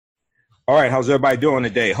All right, how's everybody doing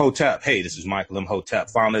today? Hotep. Hey, this is Michael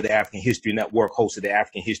Imhotep, founder of the African History Network, host of the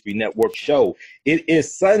African History Network show. It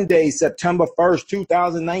is Sunday, September 1st,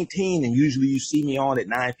 2019, and usually you see me on at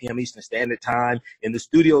 9 p.m. Eastern Standard Time in the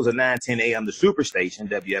studios at 9:10 a.m. the Superstation,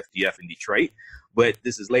 WFDF in Detroit. But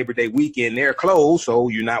this is Labor Day weekend. They're closed, so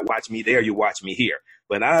you're not watching me there, you watch me here.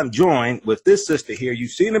 But I'm joined with this sister here.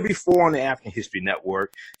 You've seen her before on the African History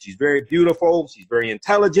Network. She's very beautiful. She's very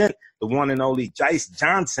intelligent. The one and only Jice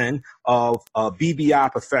Johnson of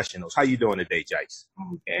BBI Professionals. How you doing today, Jice?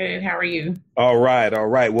 I'm good. How are you? All right. All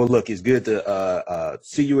right. Well, look, it's good to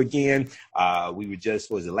see you again. We were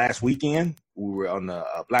just, was it last weekend? We were on the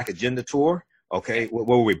Black Agenda tour. Okay. Where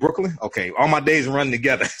were we? Brooklyn? Okay. All my days are running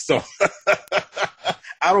together. So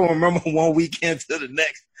I don't remember one weekend to the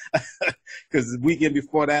next. Because the weekend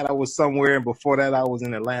before that, I was somewhere, and before that, I was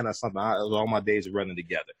in Atlanta or something. All my days are running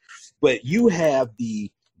together. But you have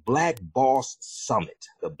the Black Boss Summit,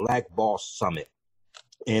 the Black Boss Summit.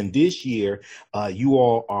 And this year, you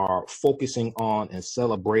all are focusing on and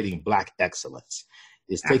celebrating Black excellence.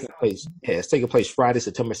 It's taking place. Yeah, it's taking place Friday,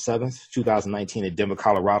 September 7th, 2019, in Denver,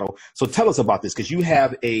 Colorado. So tell us about this, because you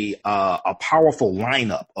have a powerful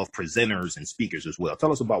lineup of presenters and speakers as well.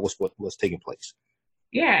 Tell us about what's taking place.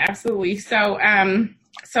 Yeah, absolutely. So,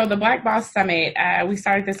 so the Black Boss Summit, we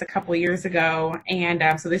started this a couple of years ago,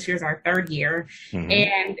 and so this year's our third year.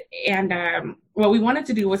 Mm-hmm. And what we wanted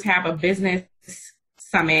to do was have a business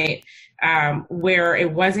summit where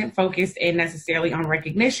it wasn't focused in necessarily on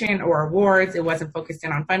recognition or awards. It wasn't focused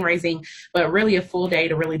in on fundraising, but really a full day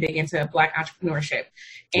to really dig into Black entrepreneurship.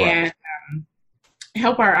 Right. And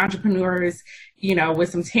help our entrepreneurs, you know, with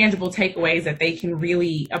some tangible takeaways that they can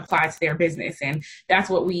really apply to their business. And that's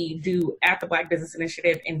what we do at the Black Business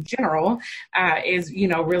Initiative in general, is, you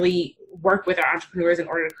know, really work with our entrepreneurs in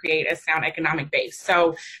order to create a sound economic base.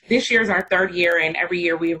 So this year is our third year, and every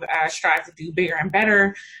year we've strived to do bigger and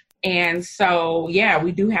better. And so, yeah,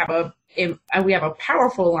 we do have a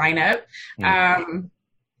powerful lineup.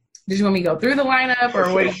 Did you want me to go through the lineup,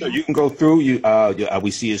 or what? Sure, you can go through.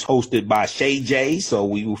 We see it's hosted by Shay J, so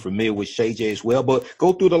we were familiar with Shay J as well. But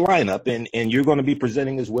go through the lineup, and you're going to be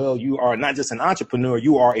presenting as well. You are not just an entrepreneur;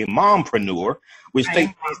 you are a mompreneur, which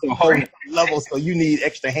takes place to a whole level. So you need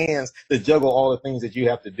extra hands to juggle all the things that you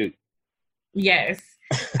have to do. Yes.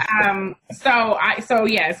 So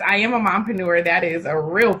yes, I am a mompreneur. That is a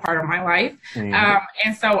real part of my life. Mm-hmm.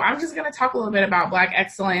 And so I'm just going to talk a little bit about Black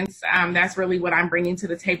excellence. That's really what I'm bringing to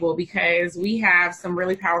the table, because we have some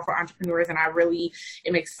really powerful entrepreneurs, and I really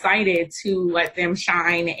am excited to let them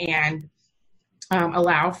shine and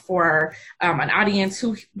allow for an audience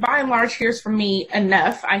who, by and large, hears from me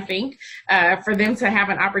enough, I think, for them to have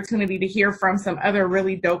an opportunity to hear from some other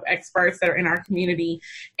really dope experts that are in our community,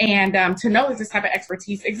 and to know that this type of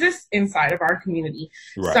expertise exists inside of our community.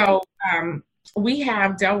 Right. So we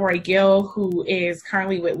have Delroy Gill, who is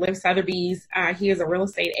currently with Liv Sotheby's. He is a real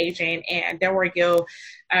estate agent, and Delroy Gill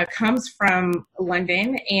comes from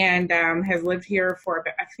London and has lived here for,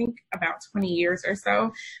 I think, about 20 years or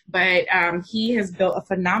so. But he has built a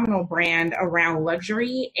phenomenal brand around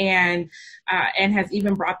luxury, and has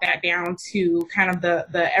even brought that down to kind of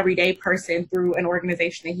the everyday person through an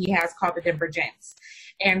organization that he has called the Denver Gents.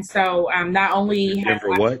 And so not only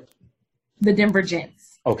the Denver Gents.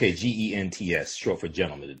 Okay, GENTS, short for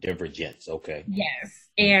gentlemen, the Denver Gents. Okay. Yes,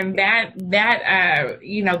 and that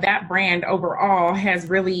brand overall has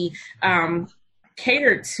really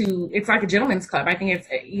catered to. It's like a gentleman's club. I think it's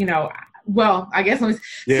well, I guess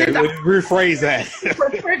rephrase that.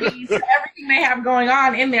 For privy to everything they have going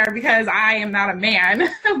on in there, because I am not a man,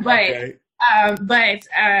 but. Okay.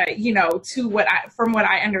 From what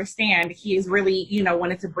I understand, he is really,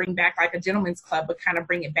 wanted to bring back like a gentleman's club, but kind of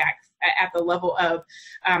bring it back at the level of,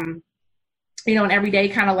 an everyday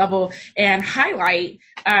kind of level, and highlight,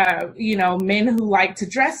 men who like to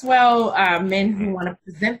dress well, men who want to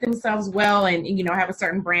present themselves well, and, have a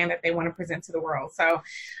certain brand that they want to present to the world. So,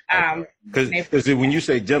 because when you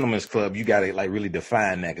say gentleman's club, you got to like really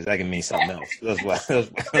define that, because that can mean something else. That's why.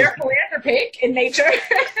 They're philanthropic in nature.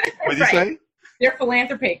 What did you say? They're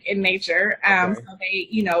philanthropic in nature. So they,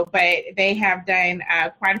 but they have done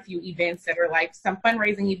quite a few events that are like some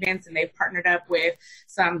fundraising events, and they've partnered up with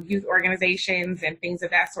some youth organizations and things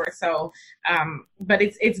of that sort. So, but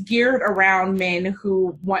it's geared around men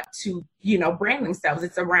who want to, brand themselves.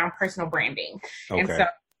 It's around personal branding. Okay. And so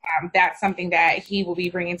that's something that he will be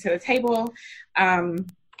bringing to the table.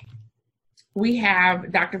 We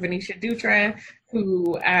have Dr. Venetia Dutra,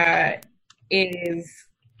 who is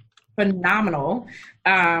phenomenal.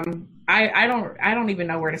 I don't even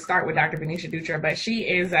know where to start with Dr. Venetia Dutra, but she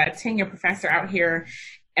is a tenure professor out here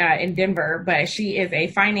in Denver, but she is a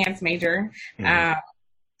finance major.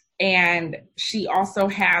 And she also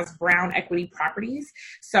has Brown Equity Properties.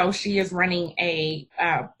 So she is running a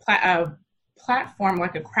platform,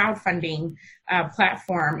 like a crowdfunding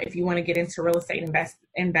platform, if you want to get into real estate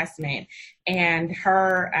investment. And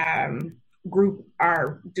her group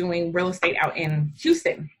are doing real estate out in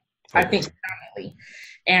Houston, I think, predominantly.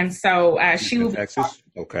 And so she will be Texas.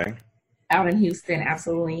 Okay. Out in Houston,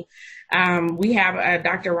 absolutely. We have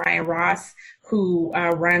Dr. Ryan Ross, who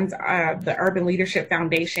runs the Urban Leadership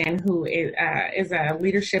Foundation, who is a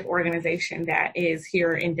leadership organization that is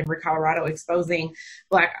here in Denver, Colorado, exposing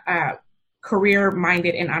Black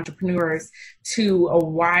career-minded and entrepreneurs to a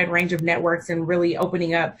wide range of networks and really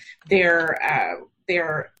opening up their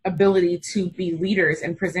ability to be leaders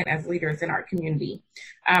and present as leaders in our community.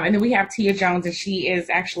 And then we have Tia Jones, and she is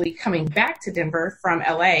actually coming back to Denver from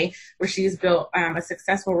LA, where she's built a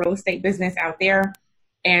successful real estate business out there.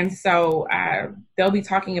 And so they'll be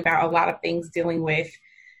talking about a lot of things dealing with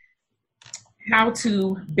how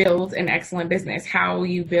to build an excellent business, how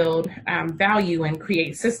you build value and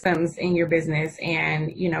create systems in your business,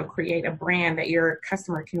 and, you know, create a brand that your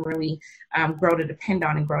customer can really grow to depend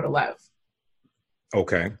on and grow to love.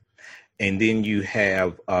 Okay. And then you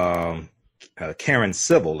have Karen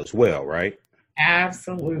Civil as well, right?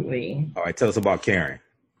 Absolutely. All right. Tell us about Karen.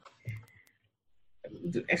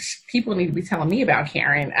 People need to be telling me about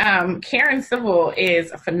Karen. Karen Civil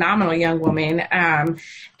is a phenomenal young woman.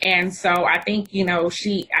 And so I think, you know,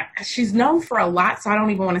 she's known for a lot. So I don't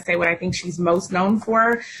even want to say what I think she's most known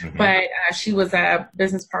for, but she was a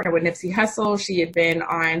business partner with Nipsey Hussle. She had been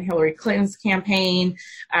on Hillary Clinton's campaign.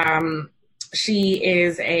 She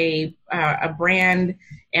is a brand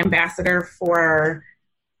ambassador for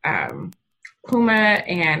Puma,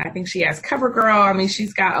 and I think she has CoverGirl. I mean,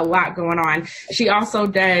 she's got a lot going on. She also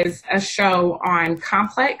does a show on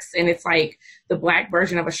Complex, and it's like the Black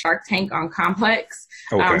version of a Shark Tank on Complex.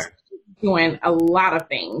 Okay. So doing a lot of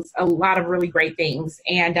things, a lot of really great things.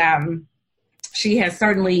 And she has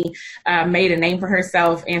certainly made a name for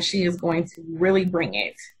herself, and she is going to really bring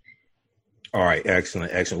it. All right.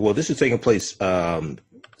 Excellent. Excellent. Well, this is taking place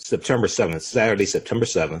September 7th, Saturday, September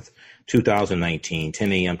 7th, 2019,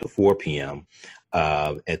 10 a.m. to 4 p.m.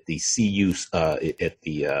 At the CU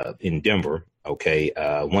in Denver. Okay.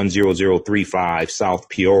 10035 South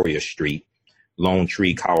Peoria Street, Lone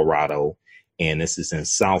Tree, Colorado. And this is in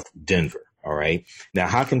South Denver. All right. Now,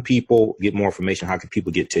 how can people get more information? How can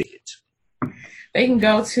people get tickets? They can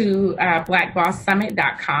go to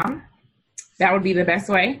blackbosssummit.com. That would be the best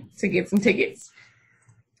way to get some tickets.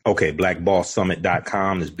 Okay,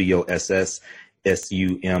 blackbosssummit.com is BOSSSUMMIT.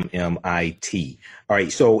 All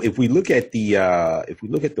right, so if we look at the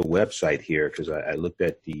website here, because I looked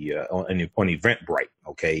at the on Eventbrite.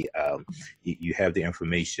 Okay, you have the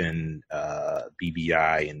information,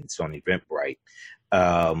 BBI, and it's on Eventbrite.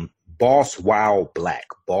 Boss Wow Black.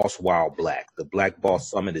 The Black Boss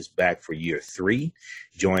Summit is back for year 3.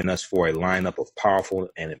 Join us for a lineup of powerful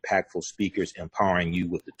and impactful speakers empowering you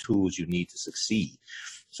with the tools you need to succeed.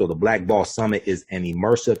 So the Black Boss Summit is an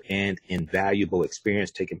immersive and invaluable experience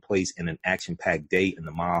taking place in an action-packed day in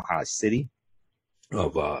the Mile High City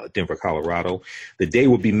of Denver, Colorado. The day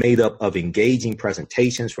will be made up of engaging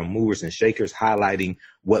presentations from movers and shakers highlighting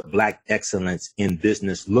what Black excellence in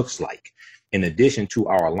business looks like. In addition to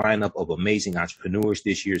our lineup of amazing entrepreneurs,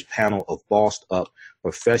 this year's panel of bossed up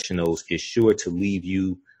professionals is sure to leave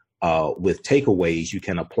you with takeaways you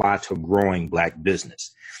can apply to growing Black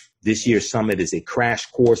business. This year's summit is a crash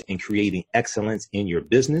course in creating excellence in your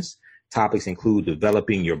business. Topics include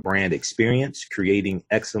developing your brand experience, creating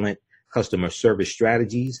excellent customer service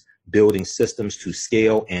strategies, building systems to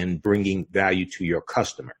scale, and bringing value to your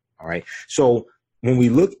customer. All right. So when we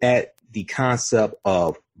look at the concept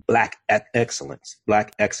of Black excellence,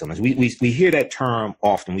 we hear that term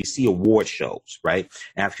often. We see award shows, right?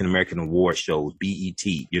 African American award shows, BET.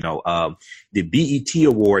 You know, the BET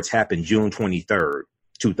Awards happened June 23rd,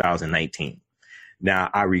 2019. Now,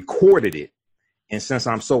 I recorded it, and since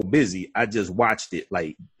I'm so busy, I just watched it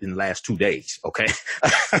like in the last 2 days, okay?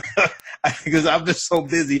 Because I'm just so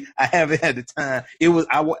busy, I haven't had the time.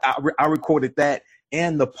 I recorded that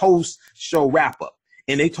and the post-show wrap-up,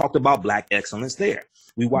 and they talked about Black excellence there.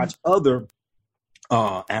 We watch other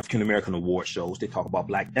African American award shows. They talk about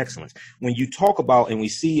Black excellence. When you talk about, and we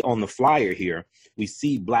see on the flyer here, we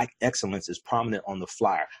see Black excellence is prominent on the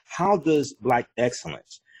flyer. How does Black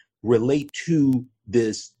excellence relate to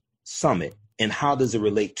this summit, and how does it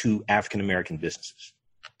relate to African American businesses?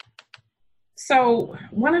 So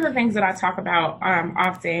one of the things that I talk about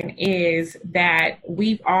often is that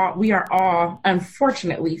we are all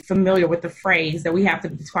unfortunately familiar with the phrase that we have to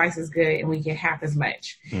be twice as good and we get half as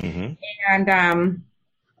much. Mm-hmm.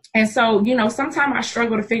 And so, sometimes I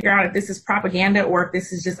struggle to figure out if this is propaganda or if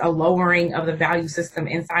this is just a lowering of the value system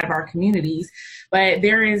inside of our communities. But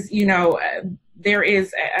there is,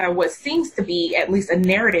 what seems to be at least a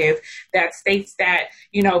narrative that states that,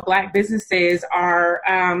 Black businesses are,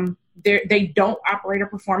 they don't operate or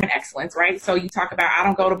perform in excellence, right? So you talk about, I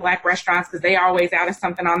don't go to Black restaurants because they always out of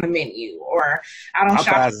something on the menu, or I don't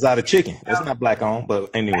shop. Popeyes is out of chicken. That's not Black owned, but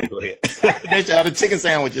anyway, go ahead. They're out of chicken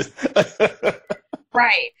sandwiches.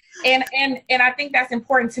 Right. And I think that's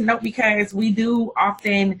important to note because we do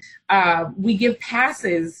often, we give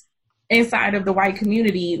passes inside of the white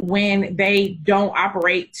community when they don't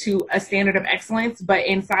operate to a standard of excellence, but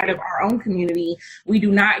inside of our own community, we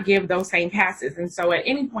do not give those same passes. And so at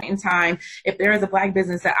any point in time, if there is a Black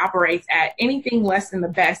business that operates at anything less than the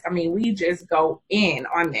best, I mean, we just go in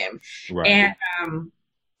on them. Right.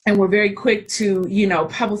 And we're very quick to,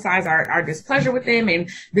 publicize our displeasure with them. And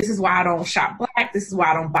this is why I don't shop Black. This is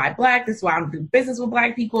why I don't buy Black. This is why I don't do business with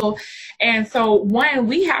Black people. And so, one,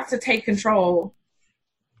 we have to take control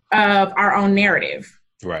of our own narrative.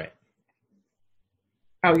 Right.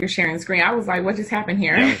 Oh, you're sharing the screen. I was like, what just happened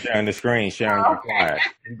here? Yeah, I'm sharing the screen, sharing your flyer.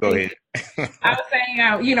 Go ahead. I was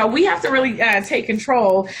saying, we have to really take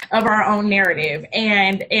control of our own narrative.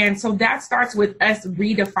 And so that starts with us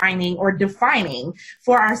redefining or defining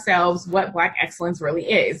for ourselves what Black excellence really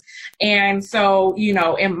is. And so,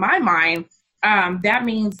 in my mind, that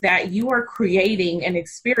means that you are creating an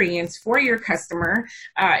experience for your customer,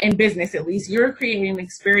 in business at least. You're creating an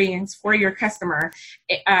experience for your customer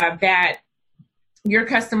that your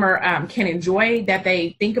customer can enjoy, that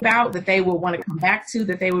they think about, that they will want to come back to,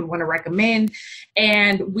 that they would want to recommend.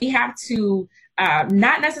 And we have to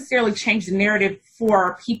not necessarily change the narrative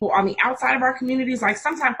for people on the outside of our communities. Like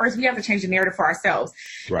sometimes first we have to change the narrative for ourselves.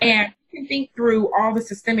 Right. And we can think through all the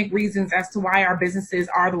systemic reasons as to why our businesses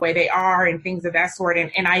are the way they are and things of that sort.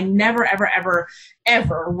 And I never, ever, ever,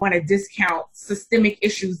 ever want to discount systemic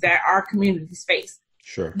issues that our communities face.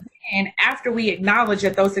 Sure. And after we acknowledge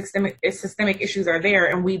that those systemic issues are there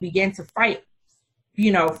and we begin to fight,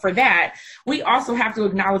 for that, we also have to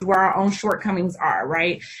acknowledge where our own shortcomings are,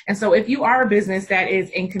 right? And so if you are a business that is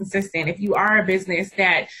inconsistent, if you are a business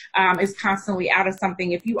that is constantly out of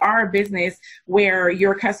something, if you are a business where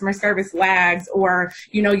your customer service lags, or,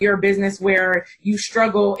 you're a business where you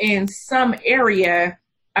struggle in some area,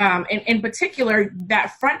 and in particular,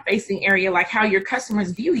 that front-facing area, like how your customers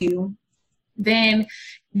view you, then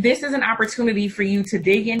this is an opportunity for you to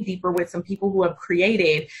dig in deeper with some people who have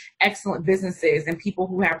created excellent businesses and people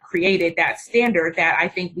who have created that standard that I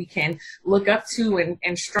think we can look up to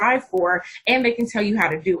and strive for, and they can tell you how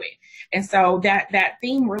to do it. And so that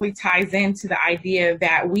theme really ties into the idea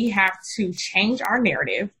that we have to change our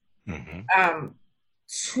narrative to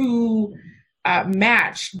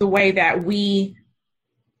match the way that we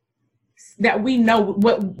know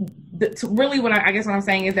what I guess what I'm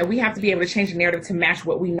saying is that we have to be able to change the narrative to match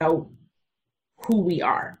what we know who we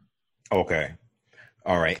are. Okay.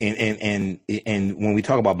 All right. And when we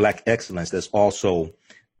talk about Black excellence, that's also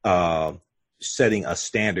setting a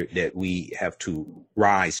standard that we have to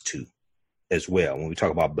rise to as well. When we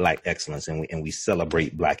talk about Black excellence and we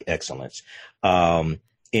celebrate Black excellence. And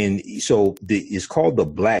so it's called the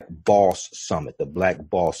Black Boss Summit, the Black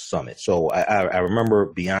Boss Summit. So I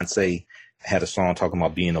remember Beyonce had a song talking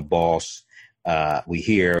about being a boss. We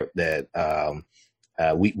hear that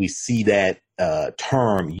we see that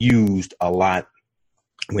term used a lot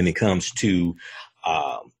when it comes to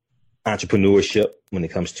entrepreneurship, when it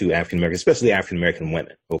comes to African American, especially African American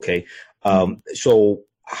women. Okay, so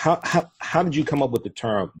how did you come up with the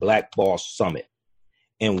term Black Boss Summit,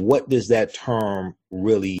 and what does that term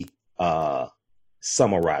really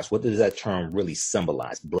summarize? What does that term really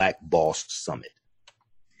symbolize? Black Boss Summit.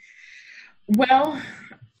 Well,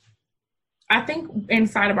 I think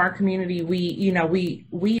inside of our community,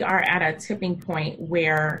 we are at a tipping point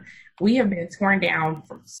where we have been torn down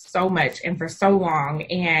for so much and for so long,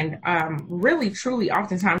 and really, truly,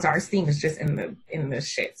 oftentimes our esteem is just in the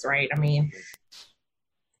shits, right? I mean,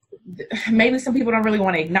 maybe some people don't really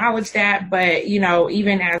want to acknowledge that, but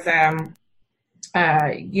even as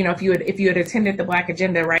if you had attended the Black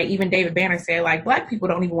Agenda, right? Even David Banner said, like, Black people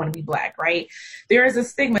don't even want to be Black, right? There is a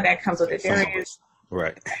stigma that comes with it.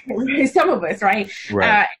 Right. Some of us, right?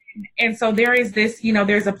 Right. And so there is this,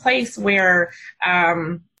 there's a place where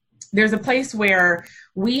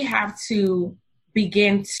we have to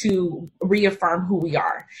begin to reaffirm who we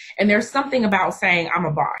are. And there's something about saying I'm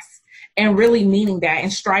a boss. and really meaning that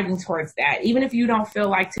and striving towards that. Even if you don't feel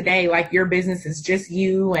like today, like your business is just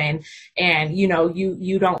you and you know,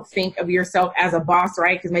 you don't think of yourself as a boss,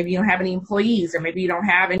 right? Because maybe you don't have any employees, or maybe you don't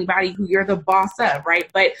have anybody who you're the boss of, right?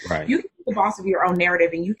 But you can be the boss of your own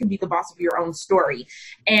narrative, and you can be the boss of your own story.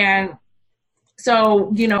 And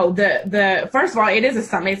so, you know, the first of all, it is a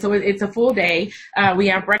summit, so it's a full day. We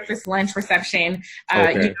have breakfast, lunch, reception. You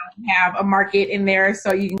know, we have a market in there,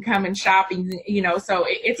 so you can come and shop, and you know, so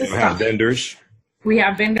it's a summit. Vendors. We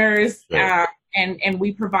have vendors, and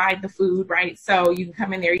we provide the food, right? So you can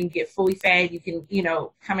come in there, you can get fully fed, you can, you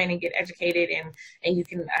know, come in and get educated, and you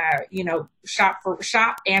can, you know, shop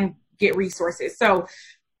and get resources. So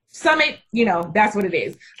summit, you know, that's what it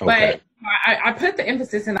is. But I put the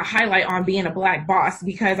emphasis and the highlight on being a Black boss,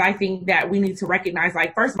 because I think that we need to recognize,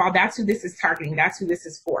 like, first of all, that's who this is targeting. That's who this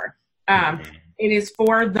is for. It is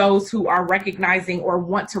for those who are recognizing or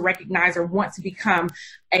want to recognize or want to become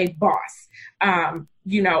a boss,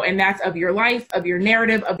 you know, and that's of your life, of your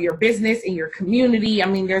narrative, of your business, in your community. I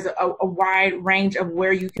mean, there's a wide range of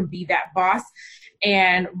where you can be that boss,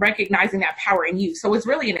 and recognizing that power in you. So it's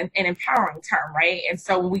really an empowering term, right? And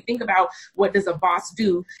so when we think about what does a boss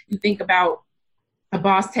do, you think about a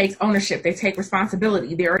boss takes ownership, they take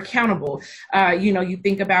responsibility, they're accountable. You know, you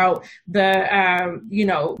think about you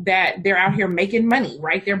know, that they're out here making money,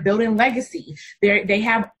 right? They're building legacy. They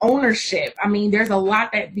have ownership. I mean, there's a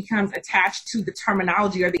lot that becomes attached to the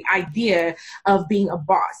terminology or the idea of being a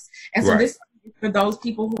boss. And so this for those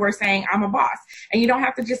people who are saying, I'm a boss, and you don't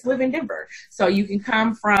have to just live in Denver. So you can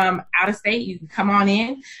come from out of state, you can come on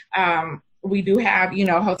in. We do have, you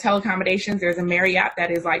know, hotel accommodations. There's a Marriott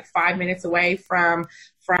that is like 5 minutes away from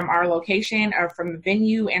our location or from the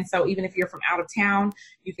venue. And so even if you're from out of town,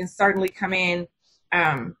 you can certainly come in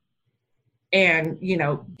and, you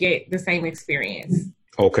know, get the same experience.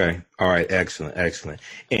 Okay. All right. Excellent. Excellent.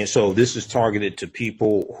 And so this is targeted to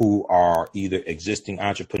people who are either existing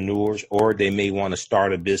entrepreneurs, or they may want to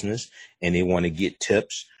start a business and they want to get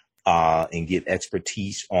tips and get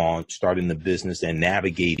expertise on starting the business and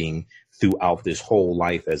navigating throughout this whole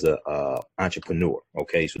life as a entrepreneur.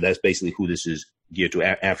 Okay. So that's basically who this is geared to,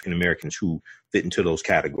 African Americans who fit into those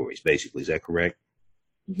categories, basically. Is that correct?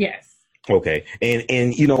 Yes. Okay.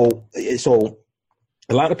 And you know, so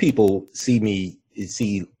a lot of people see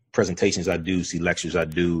presentations I do, see lectures I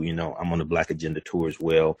do. You know, I'm on the Black Agenda Tour as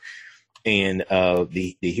well. And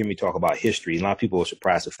they hear me talk about history. A lot of people are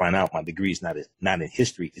surprised to find out my degree is not in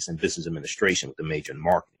history. It's in business administration with a major in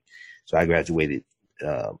marketing. So I graduated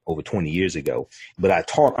over 20 years ago, but I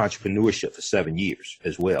taught entrepreneurship for 7 years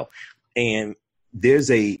as well. And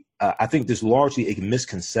there's I think there's largely a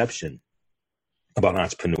misconception about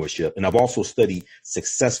entrepreneurship. And I've also studied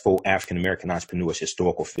successful African-American entrepreneurs,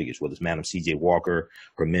 historical figures, whether it's Madam C.J. Walker,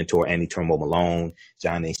 her mentor, Annie Turnbull Malone,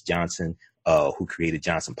 John H. Johnson, who created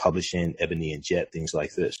Johnson Publishing, Ebony and Jet, things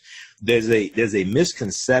like this. There's a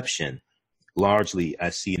misconception, largely I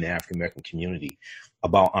see in the African-American community,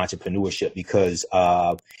 about entrepreneurship, because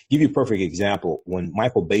give you a perfect example. When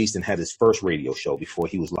Michael Baisden had his first radio show before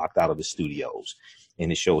he was locked out of the studios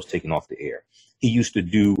and the show was taken off the air, he used to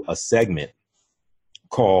do a segment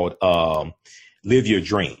called Live Your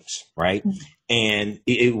Dreams, right? And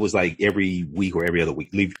it was like every week or every other week,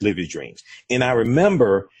 live your dreams. And I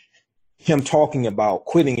remember him talking about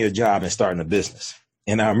quitting your job and starting a business.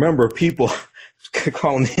 And I remember people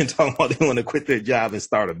calling in talking about they want to quit their job and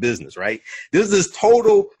start a business, right? There's this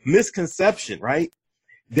total misconception, right?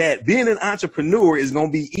 That being an entrepreneur is going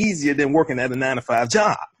to be easier than working at a 9-to-5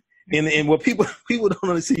 job. And what people don't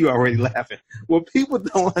understand, you already laughing. What people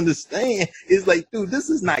don't understand is like, dude, this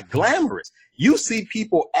is not glamorous. You see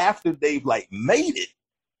people after they've like made it,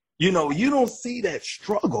 you know, you don't see that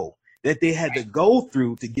struggle that they had to go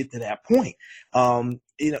through to get to that point.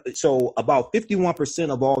 You know, so about 51%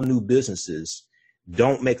 of all new businesses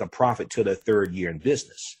don't make a profit till their third year in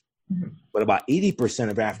business. But about 80%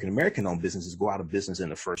 of African-American owned businesses go out of business in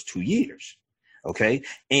the first 2 years. Okay.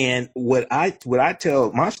 And what I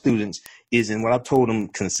tell my students is, and what I've told them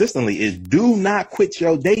consistently is, do not quit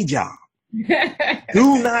your day job.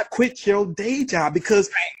 Do not quit your day job, because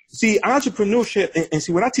see, entrepreneurship, and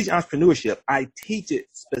see, when I teach entrepreneurship, I teach it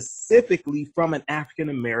specifically from an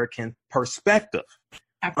African-American perspective,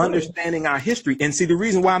 understanding our history. And see, the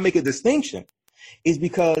reason why I make a distinction is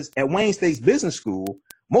because at Wayne State's business school,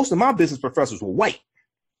 most of my business professors were white.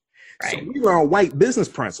 So we learned white business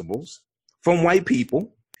principles from white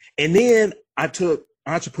people. And then I took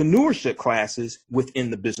entrepreneurship classes within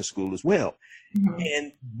the business school as well.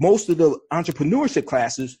 And most of the entrepreneurship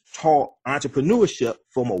classes taught entrepreneurship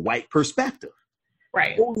from a white perspective.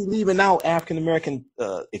 Right. Totally leaving out African American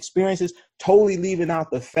experiences, totally leaving out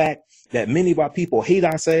the fact that many of our people hate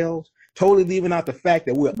ourselves, totally leaving out the fact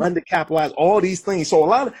that we're undercapitalized, all these things. So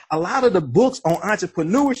a lot of the books on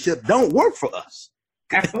entrepreneurship don't work for us.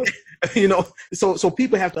 Absolutely. You know, so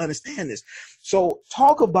people have to understand this. So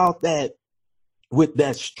talk about that with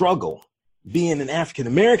that struggle, being an African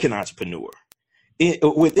American entrepreneur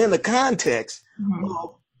within the context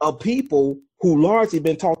of people who largely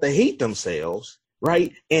been taught to hate themselves,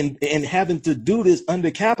 right? And having to do this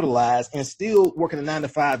undercapitalized and still working a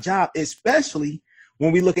 9-to-5 job, especially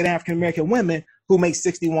when we look at African American women who make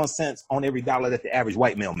 61 cents on every dollar that the average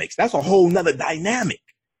white male makes. That's a whole nother dynamic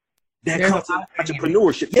that comes to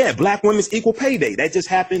entrepreneurship. Yeah, Black Women's Equal Pay Day. That just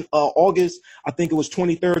happened August, I think it was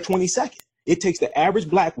 23rd, 22nd. It takes the average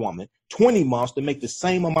Black woman 20 months to make the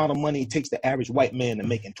same amount of money it takes the average white man to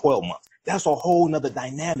make in 12 months. That's a whole nother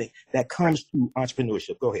dynamic that comes to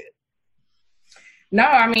entrepreneurship. Go ahead. No,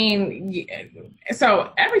 I mean,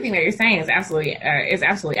 so everything that you're saying is absolutely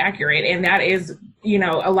accurate. And that is, you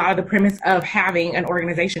know, a lot of the premise of having an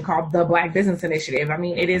organization called the Black Business Initiative. I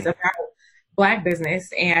mean, it is about Black business.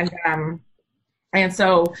 And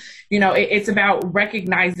so, you know, it's about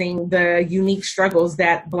recognizing the unique struggles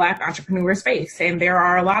that Black entrepreneurs face. And there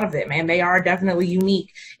are a lot of them, and they are definitely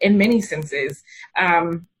unique in many senses.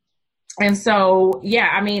 And so, yeah,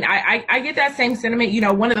 I mean, I get that same sentiment. You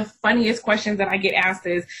know, one of the funniest questions that I get asked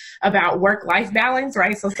is about work-life balance,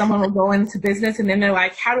 right? So someone will go into business and then they're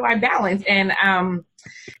like, how do I balance?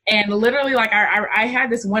 And literally, like, I had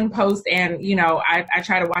this one post, and, you know, I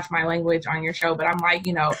try to watch my language on your show, but I'm like,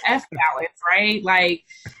 you know, F balance, right? Like,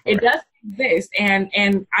 it does exist.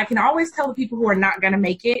 And I can always tell the people who are not going to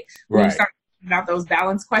make it when you start about those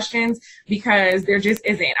balance questions, because there just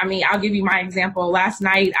isn't. I mean, I'll give you my example. Last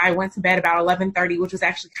night, I went to bed about 11:30, which was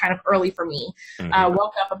actually kind of early for me.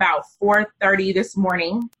 Woke up about 4:30 this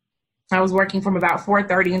morning. I was working from about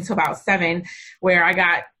 4:30 until about 7, where I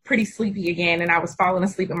got pretty sleepy again, and I was falling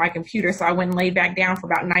asleep at my computer. So I went and laid back down for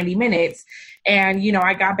about 90 minutes. And, you know,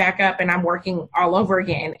 I got back up and I'm working all over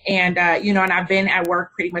again. And, you know, and I've been at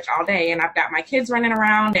work pretty much all day, and I've got my kids running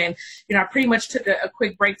around, and, you know, I pretty much took a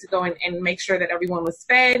quick break to go and make sure that everyone was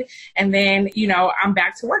fed. And then, you know, I'm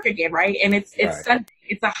back to work again. Right. And it's Sunday.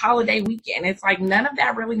 It's a holiday weekend. It's like none of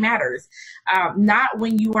that really matters. Not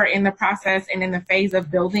when you are in the process and in the phase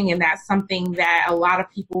of building. And that's something that a lot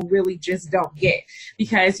of people really just don't get,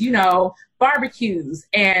 because, you know, barbecues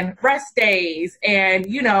and rest days and,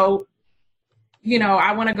 you know,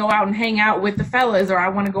 I want to go out and hang out with the fellas, or I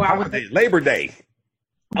want to go out with Labor Day.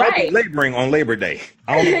 Right. I'll be laboring on Labor Day.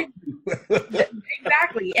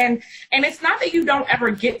 Exactly. And it's not that you don't ever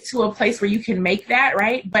get to a place where you can make that,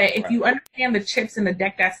 right? But if you understand the chips in the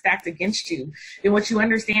deck that's stacked against you, then what you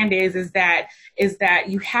understand is that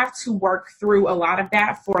you have to work through a lot of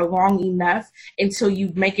that for long enough until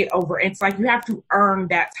you make it over. It's like you have to earn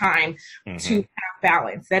that time to have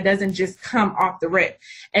balance. That doesn't just come off the rip.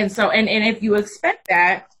 And so, and if you expect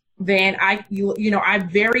that, then I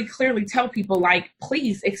very clearly tell people, like,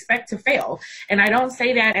 please expect to fail. And I don't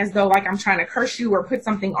say that as though like I'm trying to curse you or put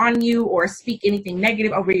something on you or speak anything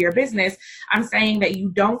negative over your business. I'm saying that you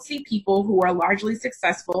don't see people who are largely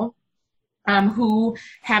successful who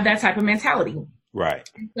have that type of mentality. Right.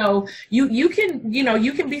 So you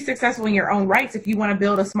can be successful in your own rights. If you want to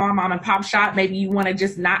build a small mom and pop shop, maybe you want to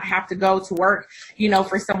just not have to go to work,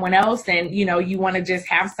 for someone else, and, you want to just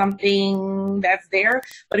have something that's there.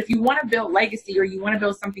 But if you want to build legacy, or you want to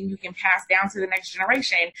build something you can pass down to the next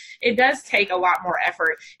generation, it does take a lot more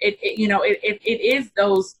effort. It is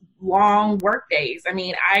those long work days. I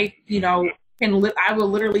mean, I will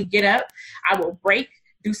literally get up, I will break,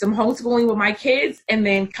 do some homeschooling with my kids, and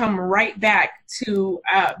then come right back to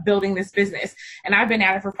building this business. And I've been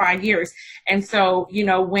at it for 5 years. And so,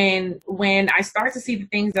 when I start to see the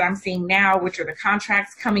things that I'm seeing now, which are the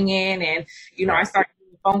contracts coming in, and, I start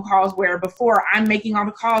getting phone calls where before I'm making all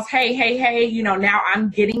the calls, hey, now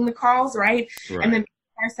I'm getting the calls, right? And then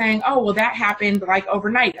are saying, oh, well, that happened like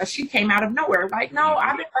overnight. She came out of nowhere. Like, no,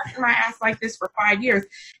 I've been busting my ass like this for 5 years.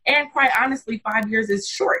 And quite honestly, 5 years is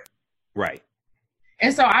short. Right.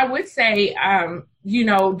 And so I would say,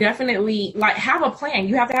 definitely, like, have a plan.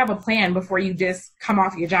 You have to have a plan before you just come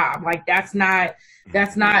off your job. Like, that's not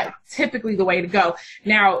typically the way to go.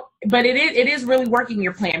 Now, but it is really working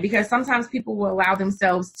your plan, because sometimes people will allow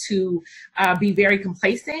themselves to be very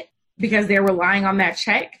complacent, because they're relying on that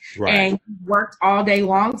check, right. and you worked all day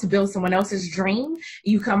long to build someone else's dream.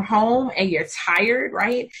 You come home and you're tired,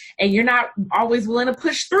 right? And you're not always willing to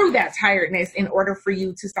push through that tiredness in order for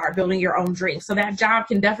you to start building your own dream. So that job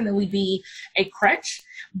can definitely be a crutch.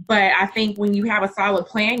 But I think when you have a solid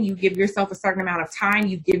plan, you give yourself a certain amount of time,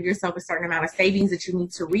 you give yourself a certain amount of savings that you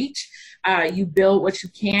need to reach. You build what you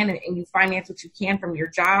can, and you finance what you can from your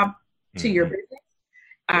job to your business.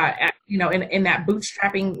 In that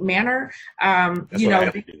bootstrapping manner,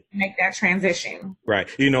 make that transition. Right.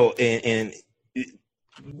 And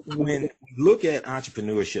when we look at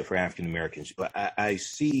entrepreneurship for African Americans, I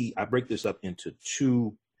break this up into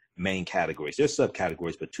two main categories. There's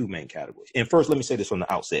subcategories, but two main categories. And first, let me say this from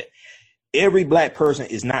the outset. Every Black person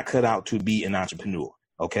is not cut out to be an entrepreneur.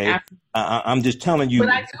 Okay. I'm just telling you. But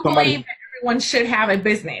I do believe that everyone should have a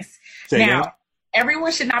business. Now,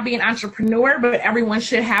 everyone should not be an entrepreneur, but everyone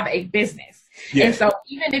should have a business. Yes. And so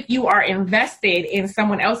even if you are invested in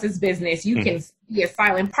someone else's business, you can be a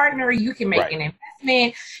silent partner, you can make an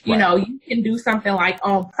investment, you can do something like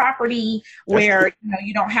own property where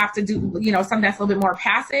you don't have to do something that's a little bit more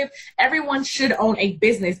passive. Everyone should own a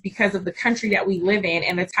business because of the country that we live in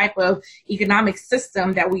and the type of economic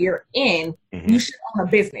system that we are in. You should own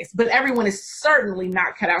a business, but everyone is certainly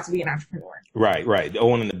not cut out to be an entrepreneur. Right.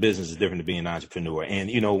 Owning the business is different than being an entrepreneur. And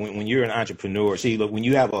when you're an entrepreneur, see, look, when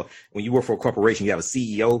you work for a corporation, you have a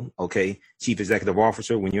CEO, okay, chief executive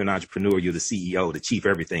officer. When you're an entrepreneur, you're the CEO, the chief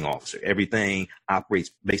everything officer. Everything operates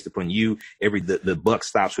based upon you. The buck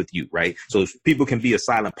stops with you, right? So people can be a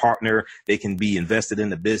silent partner. They can be invested in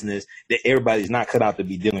the business. Everybody's not cut out to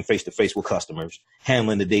be dealing face to face with customers,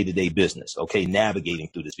 handling the day-to-day business, okay, navigating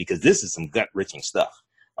through this, because this is some gut-wrenching stuff.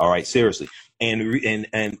 All right, seriously. And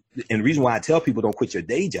the reason why I tell people don't quit your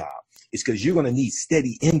day job is because you're going to need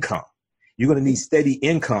steady income. You're going to need steady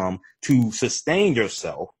income to sustain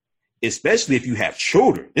yourself, especially if you have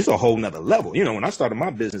children. It's a whole nother level. When I started my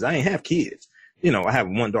business, I ain't have kids. I have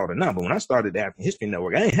one daughter now, but when I started the African History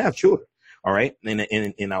Network, I didn't have children. All right.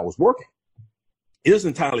 And I was working. It is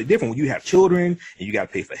entirely different when you have children and you got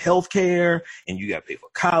to pay for health care and you got to pay for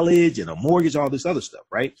college and a mortgage, all this other stuff.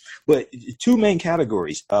 Right. But two main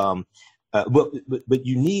categories. But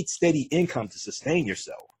you need steady income to sustain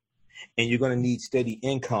yourself, and you're going to need steady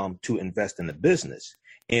income to invest in the business.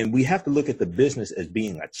 And we have to look at the business as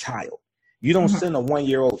being a child. You don't send a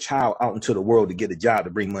 1-year-old child out into the world to get a job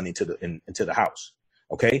to bring money into the house.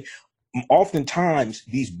 Okay. Oftentimes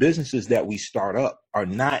these businesses that we start up are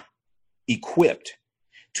not equipped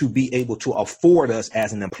to be able to afford us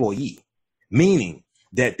as an employee, meaning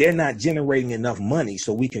that they're not generating enough money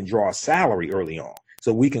so we can draw a salary early on,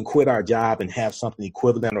 so we can quit our job and have something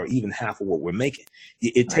equivalent or even half of what we're making.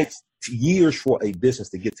 It takes years for a business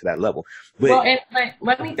to get to that level. But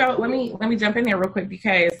let me jump in there real quick,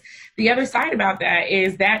 because the other side about that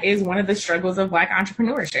is one of the struggles of Black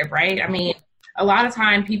entrepreneurship, right? I mean, a lot of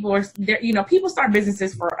time people start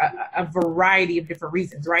businesses for a variety of different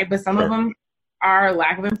reasons, right? But some of them are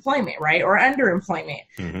lack of employment, right? Or underemployment.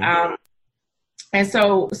 And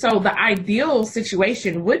so the ideal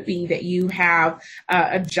situation would be that you have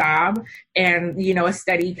a job and, a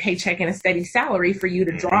steady paycheck and a steady salary for you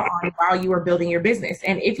to draw on while you are building your business.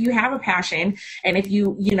 And if you have a passion, and if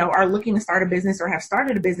you are looking to start a business or have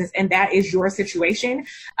started a business, and that is your situation,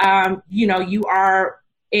 you are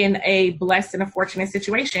in a blessed and a fortunate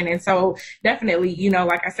situation. And so definitely,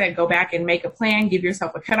 like I said, go back and make a plan, give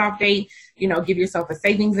yourself a cutoff date, give yourself a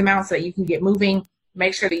savings amount so that you can get moving.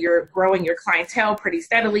 Make sure that you're growing your clientele pretty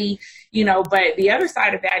steadily, but the other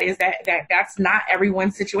side of that is that's not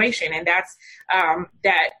everyone's situation. And that's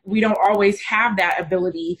that we don't always have that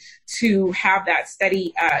ability to have that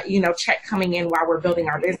steady, check coming in while we're building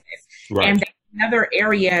our business. Right. And that's another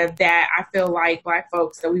area that I feel like Black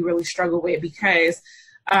folks that we really struggle with, because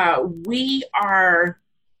we are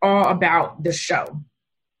all about the show.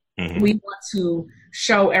 We want to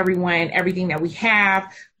show everyone everything that we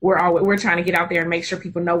have. We're trying to get out there and make sure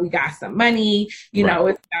people know we got some money. It's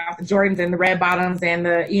about the Jordans and the red bottoms and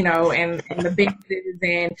the, and the businesses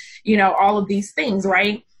and, all of these things,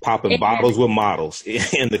 right? Popping bottles with models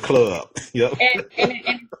in the club. Yep. And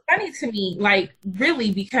it's funny to me, like,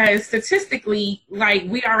 really, because statistically, like,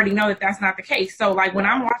 we already know that that's not the case. So, like, when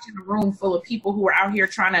I'm watching a room full of people who are out here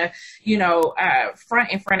trying to, front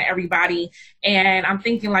in front of everybody, and I'm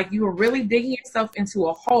thinking, like, you are really digging yourself into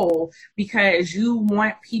a hole because you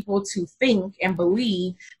want people to think and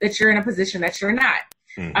believe that you're in a position that you're not.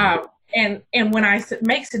 And when I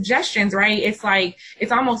make suggestions, right, it's like,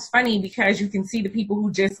 it's almost funny because you can see the people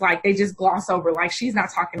who just like, they just gloss over, like, she's not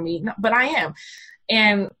talking to me, no, but I am.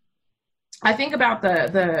 And I think about I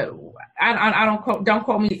don't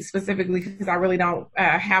quote me specifically because I really don't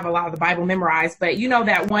have a lot of the Bible memorized, but you know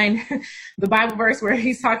that one, the Bible verse where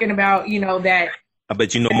he's talking about, you know, that. I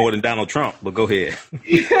bet you know more than Donald Trump, but go ahead.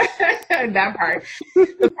 That part. The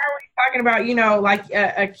part where he's talking about, you know, like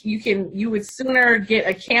you would sooner get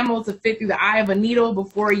a camel to fit through the eye of a needle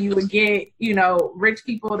before you would get, you know, rich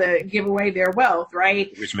people to give away their wealth,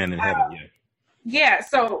 right? Rich man in heaven, yeah. Yeah,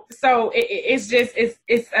 so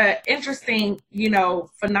it's an interesting, you know,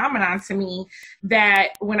 phenomenon to me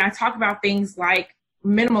that when I talk about things like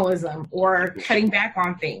minimalism or cutting back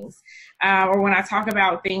on things, or when I talk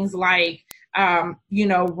about things like, you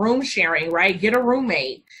know, room sharing, right? Get a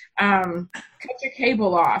roommate, cut your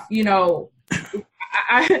cable off, you know.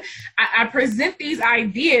 I present these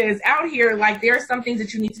ideas out here like there are some things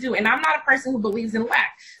that you need to do. And I'm not a person who believes in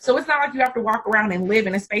lack. So it's not like you have to walk around and live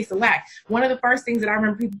in a space of lack. One of the first things that I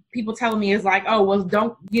remember people telling me is like, oh, well,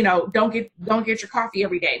 don't get your coffee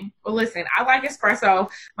every day. Well, listen, I like espresso.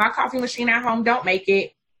 My coffee machine at home don't make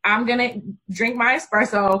it. I'm going to drink my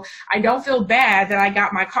espresso. I don't feel bad that I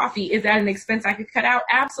got my coffee. Is that an expense I could cut out?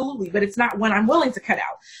 Absolutely. But it's not one I'm willing to cut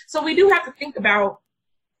out. So we do have to think about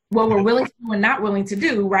what we're willing to do and not willing to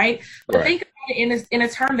do, right? But right. Think about it in a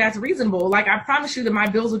term that's reasonable. Like, I promise you that my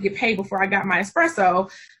bills will get paid before I got my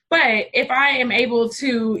espresso. But if I am able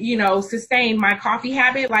to, you know, sustain my coffee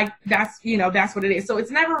habit, like that's what it is. So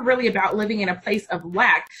it's never really about living in a place of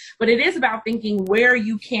lack, but it is about thinking where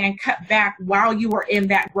you can cut back while you are in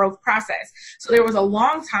that growth process. So there was a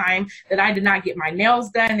long time that I did not get my nails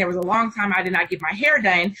done. There was a long time I did not get my hair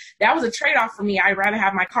done. That was a trade-off for me. I'd rather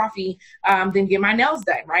have my coffee than get my nails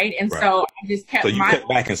done, right? And right. So I just kept cut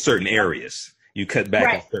back in certain areas. You cut back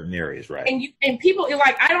right. in certain areas, right? And people,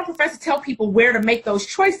 like, I don't profess to tell people where to make those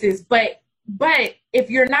choices, but if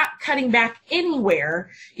you're not cutting back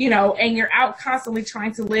anywhere, you know, and you're out constantly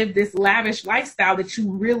trying to live this lavish lifestyle that you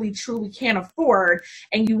really truly can't afford,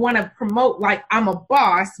 and you want to promote like I'm a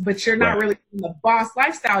boss, but you're not right. really in the boss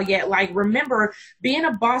lifestyle yet. Like, remember, being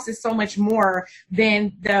a boss is so much more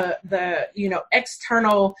than the you know,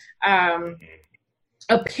 external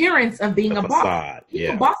appearance of being a boss.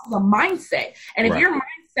 Yeah. A boss is a mindset. And if right. your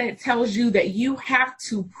mindset tells you that you have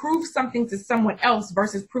to prove something to someone else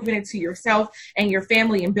versus proving it to yourself and your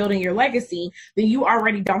family and building your legacy, then you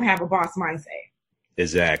already don't have a boss mindset.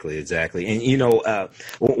 Exactly. And, you know,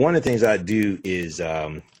 one of the things I do is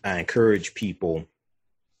I encourage people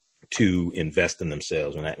to invest in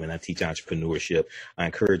themselves. When I teach entrepreneurship, I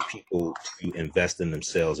encourage people to invest in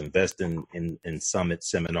themselves, invest in summit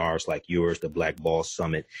seminars like yours, the Black Boss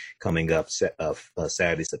Summit coming up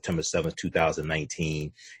Saturday, September 7th,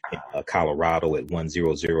 2019 in Colorado at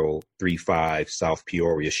 10035 South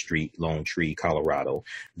Peoria Street, Lone Tree, Colorado.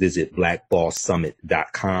 Visit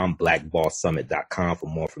blackbosssummit.com, blackbosssummit.com for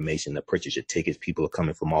more information to purchase your tickets. People are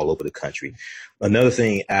coming from all over the country. Another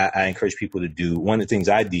thing I encourage people to do, one of the things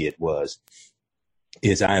I did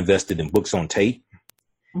is I invested in books on tape,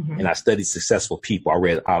 mm-hmm. and I studied successful people. I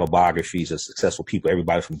read autobiographies of successful people,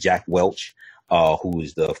 everybody from Jack Welch, who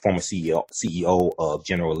is the former CEO of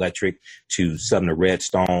General Electric, to Sumner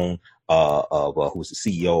Redstone, who was the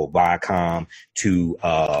CEO of Viacom, to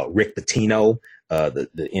Rick Pitino, the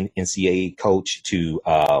NCAA coach, to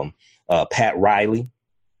Pat Riley,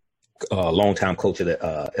 longtime coach of the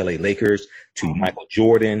LA Lakers, to Michael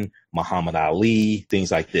Jordan, Muhammad Ali,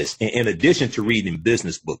 things like this. In addition to reading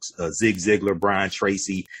business books, Zig Ziglar, Brian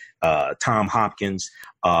Tracy, Tom Hopkins,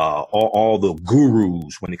 all the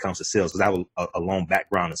gurus when it comes to sales, because I have a long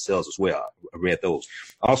background in sales as well. I read those.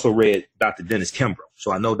 I also read Dr. Dennis Kimbro.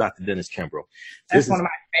 So I know Dr. Dennis Kimbro. That's one of my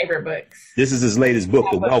favorite books. This is his latest book,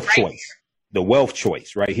 The Wealth Choice. The Wealth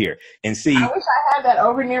Choice, right here. And see, I wish I had that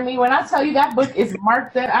over near me. When I tell you that book is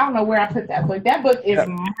marked up, I don't know where I put that book. That book is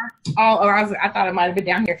marked all. Or I thought it might have been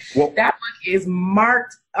down here. Well, that book is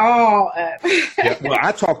marked all up. Yeah, well,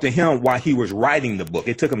 I talked to him while he was writing the book.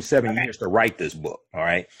 It took him 7 years to write this book. All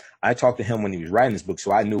right. I talked to him when he was writing this book,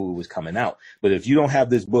 so I knew it was coming out. But if you don't have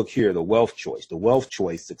this book here, The Wealth Choice,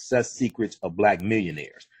 Success Secrets of Black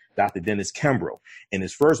Millionaires, Dr. Dennis Kimbro. And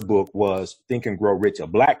his first book was Think and Grow Rich, A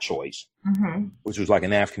Black Choice, mm-hmm. which was like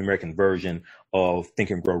an African-American version of Think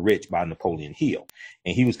and Grow Rich by Napoleon Hill.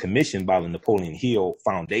 And he was commissioned by the Napoleon Hill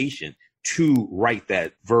Foundation to write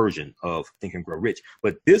that version of Think and Grow Rich.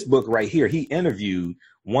 But this book right here, he interviewed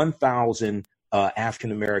 1,000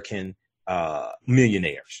 African-American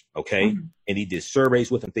millionaires, okay? Mm-hmm. And he did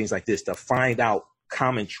surveys with them, things like this, to find out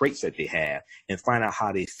common traits that they have and find out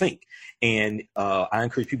how they think. And I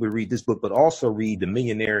encourage people to read this book, but also read The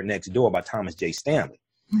Millionaire Next Door by Thomas J. Stanley.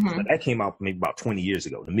 Mm-hmm. So that came out maybe about 20 years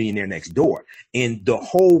ago, The Millionaire Next Door. And our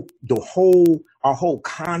whole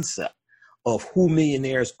concept of who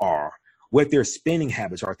millionaires are, what their spending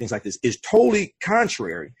habits are, things like this, is totally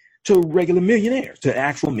contrary to regular millionaires, to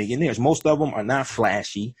actual millionaires. Most of them are not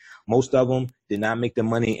flashy. Most of them did not make their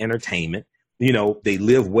money in entertainment. You know, they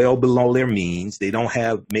live well below their means. They don't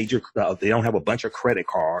have they don't have a bunch of credit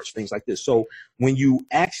cards, things like this. So when you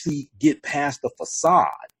actually get past the facade,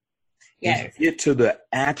 and get to the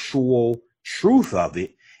actual truth of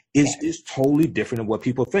it, is totally different than what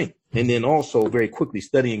people think. And then also, very quickly,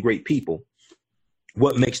 studying great people.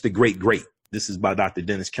 What makes the great great? This is by Dr.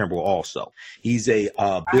 Dennis Kimball also. He's a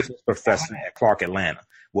business professor at Clark Atlanta.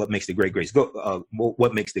 What makes the great great?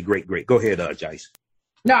 What makes the great great? Go ahead, Jice.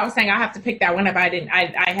 No, I was saying I have to pick that one up.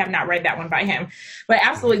 I have not read that one by him, but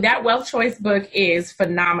absolutely, that Wealth Choice book is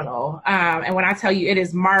phenomenal. And when I tell you, it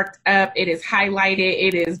is marked up, it is highlighted,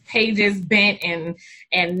 it is pages bent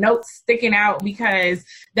and notes sticking out, because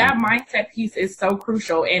that mindset piece is so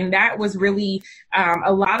crucial. And that was really,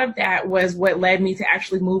 a lot of that was what led me to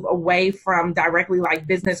actually move away from directly like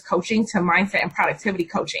business coaching to mindset and productivity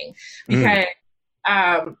coaching, because,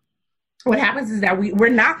 what happens is that we're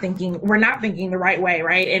not thinking the right way,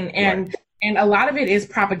 right? And a lot of it is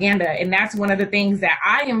propaganda, and that's one of the things that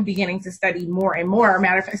I am beginning to study more and more.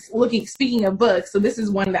 Matter of fact, speaking of books, so this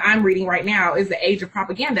is one that I'm reading right now, is The Age of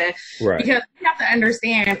Propaganda, because we have to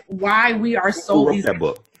understand why we are so. Who wrote that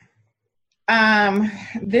book?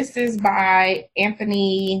 This is by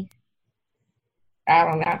Anthony, I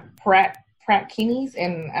don't know, Pratt Keynes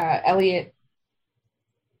and Elliot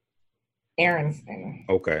Aronson.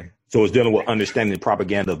 Okay. So it's dealing with understanding the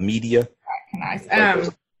propaganda of media. Nice.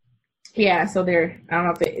 Yeah. So there. I don't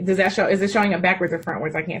know if does that show? Is it showing it backwards or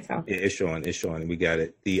frontwards? I can't tell. Yeah, it's showing. It's showing. We got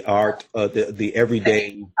it. The art of the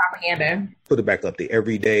everyday propaganda. Put it back up. The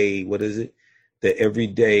everyday. What is it? The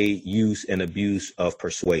everyday use and abuse of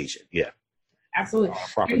persuasion. Yeah. Absolutely.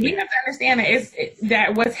 We have to understand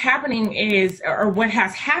that what's happening is, or what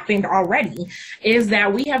has happened already, is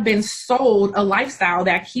that we have been sold a lifestyle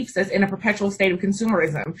that keeps us in a perpetual state of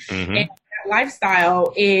consumerism. And that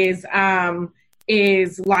lifestyle is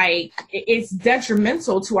like, it's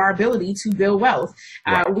detrimental to our ability to build wealth.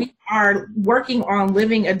 We are working on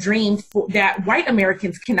living a dream that white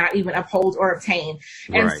Americans cannot even uphold or obtain.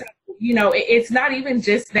 And so, you know, it's not even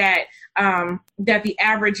just that that the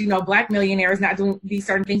average, you know, Black millionaire is not doing these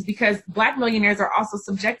certain things, because Black millionaires are also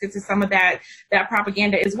subjected to some of that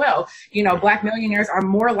propaganda as well. You know, Black millionaires are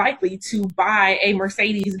more likely to buy a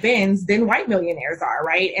Mercedes Benz than white millionaires are,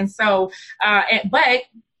 right? And so, but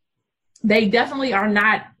they definitely are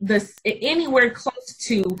not anywhere close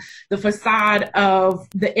to the facade of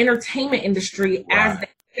the entertainment industry as they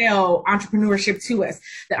sell entrepreneurship to us.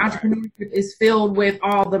 The entrepreneurship is filled with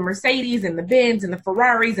all the Mercedes and the Benz and the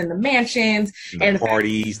Ferraris and the mansions and the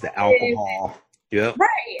parties, the alcohol. Yeah.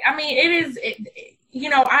 Right. I mean, you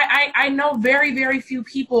know, I know very, very few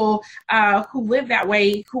people who live that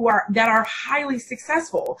way, that are highly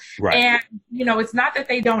successful. Right. And, you know, it's not that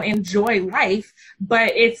they don't enjoy life,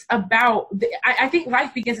 but it's about, I think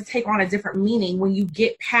life begins to take on a different meaning when you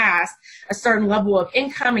get past a certain level of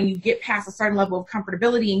income and you get past a certain level of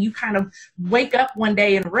comfortability, and you kind of wake up one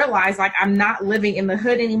day and realize, like, I'm not living in the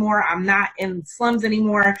hood anymore. I'm not in slums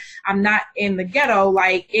anymore. I'm not in the ghetto.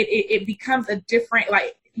 Like, it becomes a different,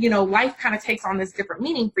 like, you know, life kind of takes on this different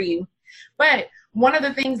meaning for you. But one of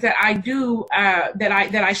the things that I do, that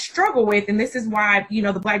I struggle with, and this is why, you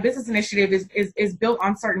know, the Black Business Initiative is built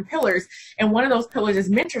on certain pillars. And one of those pillars is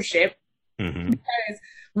mentorship, because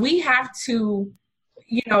we have to,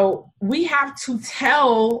 you know, we have to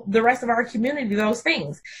tell the rest of our community those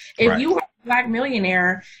things. If you are a Black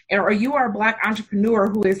millionaire, or you are a Black entrepreneur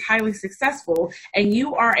who is highly successful, and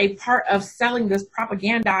you are a part of selling this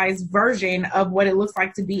propagandized version of what it looks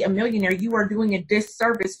like to be a millionaire, you are doing a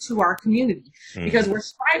disservice to our community, because we're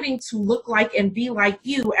striving to look like and be like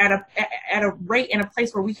you at a rate and a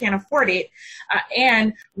place where we can't afford it.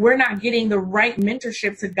 And we're not getting the right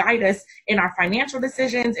mentorship to guide us in our financial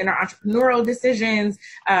decisions, in our entrepreneurial decisions,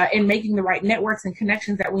 in making the right networks and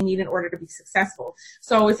connections that we need in order to be successful.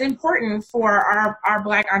 So it's important for our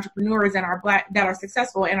Black entrepreneurs and that are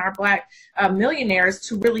successful, and our Black millionaires,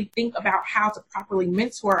 to really think about how to properly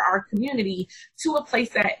mentor our community to a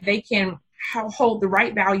place that they can hold the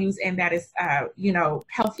right values and that is, you know,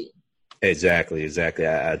 healthy. Exactly.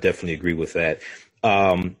 I definitely agree with that.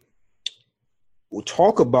 We'll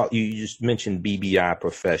talk about, you just mentioned BBI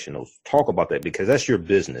professionals. Talk about that, because that's your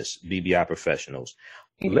business, BBI professionals.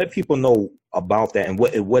 Let people know about that, and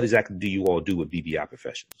what exactly do you all do with BBI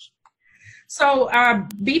professionals? So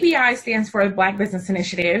BBI stands for Black Business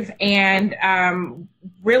Initiative, and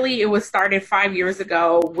really it was started 5 years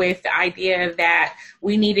ago with the idea that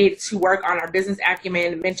we needed to work on our business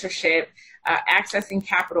acumen, mentorship, accessing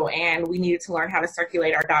capital, and we needed to learn how to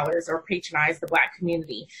circulate our dollars or patronize the Black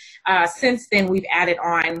community. Since then, we've added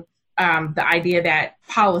on the idea that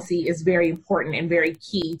policy is very important and very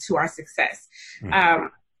key to our success.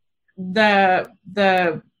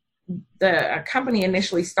 The company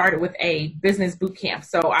initially started with a business boot camp.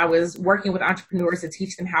 So I was working with entrepreneurs to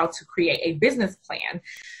teach them how to create a business plan.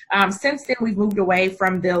 Since then, we've moved away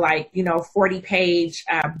from the 40-page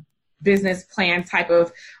business plan type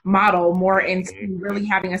of model, more into really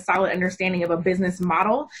having a solid understanding of a business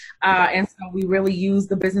model. And so we really use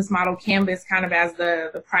the business model canvas kind of as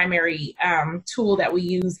the primary tool that we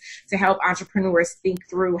use to help entrepreneurs think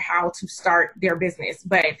through how to start their business.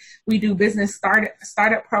 But we do business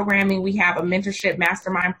startup programming. We have a mentorship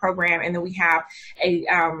mastermind program, and then we have a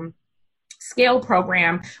scale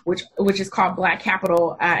program, which is called Black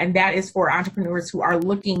Capital, and that is for entrepreneurs who are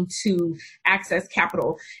looking to access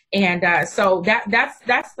capital. And so that's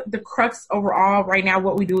the crux overall. Right now,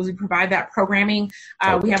 what we do is we provide that programming.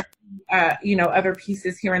 We have other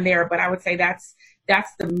pieces here and there, but I would say that's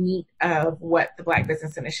the meat of what the Black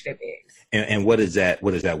Business Initiative is. And what is that?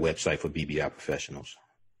 What is that website for BBI professionals?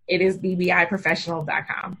 It is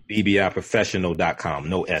bbiprofessional.com. bbiprofessional.com.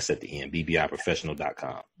 No S at the end.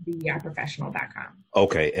 bbiprofessional.com. bbiprofessional.com.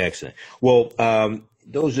 Okay, excellent. Well,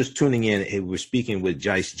 those just tuning in, we're speaking with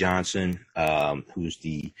Jice Johnson, who's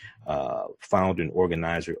the founder and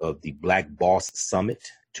organizer of the Black Boss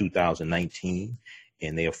Summit 2019.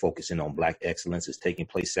 And they are focusing on Black excellence. It's taking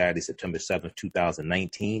place Saturday, September 7th,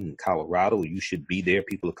 2019 in Colorado. You should be there.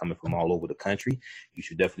 People are coming from all over the country. You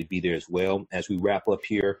should definitely be there as well. As we wrap up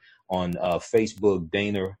here on Facebook,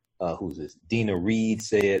 Dina Reed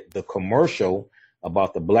said the commercial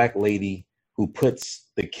about the Black lady who puts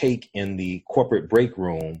the cake in the corporate break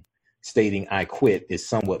room stating "I quit" is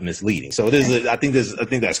somewhat misleading. So I think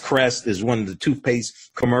that's Crest is one of the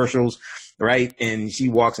toothpaste commercials. Right. And she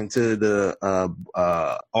walks into the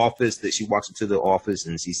office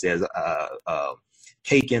and she says,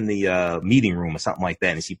 cake in the meeting room or something like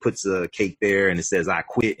that. And she puts a cake there and it says, "I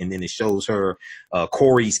quit." And then it shows her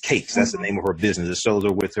Corey's Cakes. That's the name of her business. It shows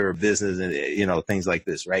her with her business and, things like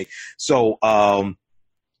this. Right. So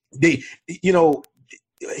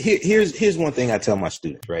here's one thing I tell my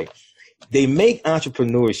students. Right. They make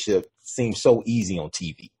entrepreneurship seem so easy on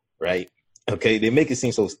TV. Right. Okay, they make it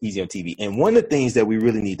seem so easy on TV. And one of the things that we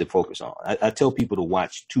really need to focus on, I tell people to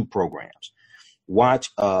watch two programs. Watch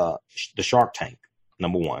the Shark Tank,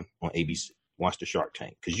 number one, on ABC. Watch the Shark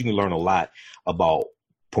Tank, because you can learn a lot about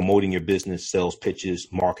promoting your business, sales pitches,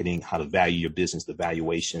 marketing, how to value your business, the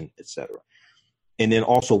valuation, etc. And then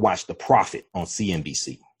also watch The Profit on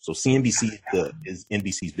CNBC. So CNBC is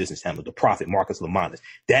NBC's business handler, The Profit, Marcus Lemonis.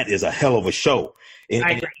 That is a hell of a show. And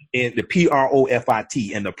the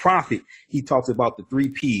PROFIT. And The Profit, he talks about the 3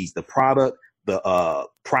 Ps, the product, the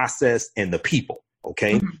process, and the people.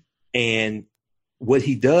 Okay. Mm-hmm. And what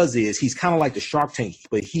he does is he's kind of like the Shark Tank,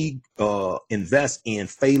 but he invests in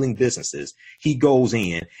failing businesses. He goes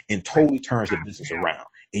in and totally turns the business around.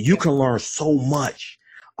 And you can learn so much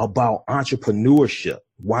about entrepreneurship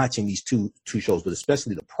watching these two shows, but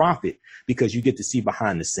especially The Profit, because you get to see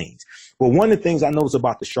behind the scenes. But one of the things I noticed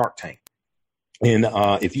about the Shark Tank, and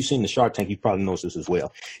if you've seen the Shark Tank, you probably noticed this as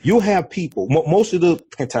well. You'll have people, most of the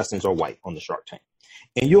contestants are white on the Shark Tank,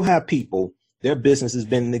 and you'll have people, their business has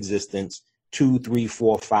been in existence 2, 3,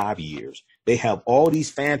 4, 5 years. They have all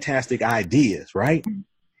these fantastic ideas, right?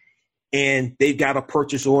 And they've got a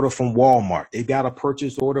purchase order from Walmart. They've got a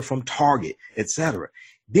purchase order from Target, etc.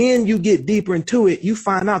 Then you get deeper into it, you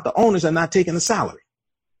find out the owners are not taking a salary.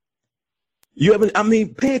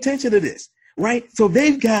 Pay attention to this, right? So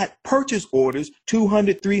they've got purchase orders,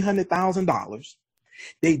 $200,000, $300,000.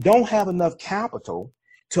 They don't have enough capital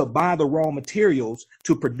to buy the raw materials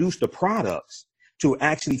to produce the products to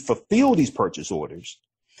actually fulfill these purchase orders.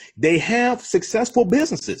 They have successful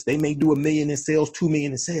businesses. They may do $1 million in sales, $2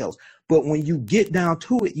 million in sales. But when you get down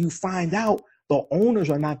to it, you find out the owners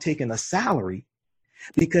are not taking a salary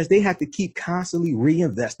because they have to keep constantly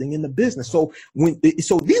reinvesting in the business. So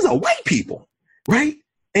these are white people, right?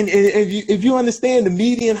 And if you understand the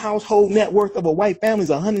median household net worth of a white family is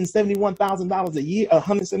 $171,000 a year,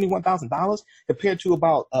 $171,000 compared to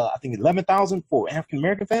about I think $11,000 for an African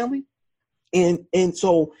American family, and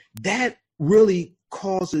so that really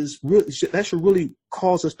should really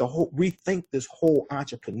cause us to rethink this whole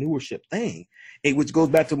entrepreneurship thing, which goes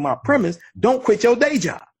back to my premise: don't quit your day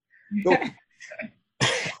job.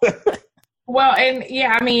 Well, and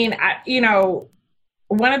yeah,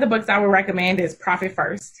 one of the books I would recommend is Profit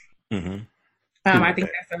First. Mm-hmm. I think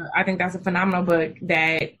that's a phenomenal book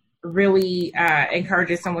that really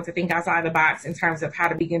encourages someone to think outside the box in terms of how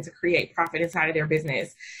to begin to create profit inside of their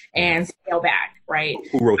business and scale back, right?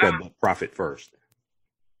 Who wrote that book, Profit First?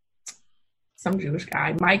 Some Jewish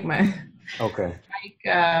guy, Mike. Okay. Mike,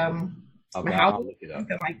 okay, I'll look it up.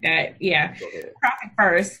 Something like that. Yeah. Profit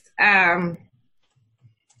First.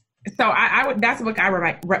 So I would, that's a book I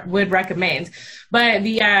would recommend. But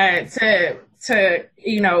the to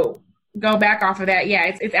go back off of that,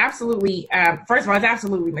 yeah, it's absolutely first of all, it's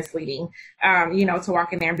absolutely misleading, to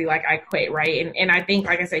walk in there and be like, I quit, right? And I think,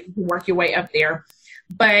 like I said, you can work your way up there.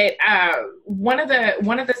 But one of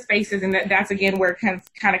the spaces, and that's again where it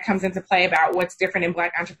kind of comes into play about what's different in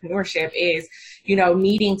Black entrepreneurship is,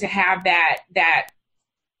 needing to have that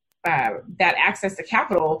access to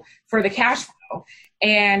capital for the cash flow.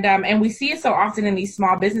 And we see it so often in these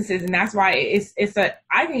small businesses, and that's why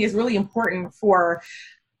I think it's really important for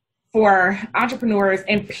entrepreneurs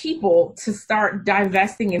and people to start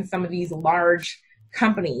divesting in some of these large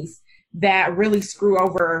companies that really screw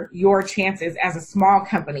over your chances as a small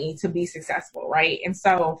company to be successful, right? And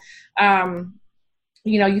so,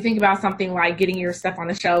 you think about something like getting your stuff on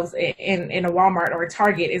the shelves in a Walmart or a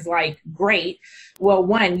Target is like great. Well,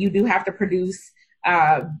 one, you do have to produce,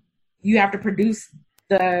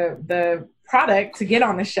 the product to get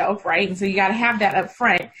on the shelf, right? And so you got to have that up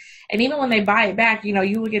front. And even when they buy it back, you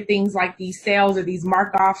look at things like these sales or these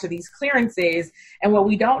markups or these clearances. And what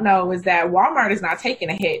we don't know is that Walmart is not taking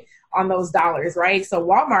a hit on those dollars, right? So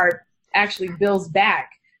Walmart actually bills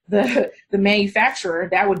back the manufacturer,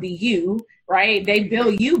 that would be you, right? They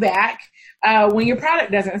bill you back when your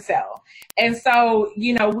product doesn't sell. And so,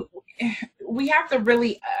 we have to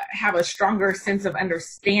really have a stronger sense of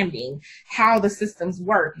understanding how the systems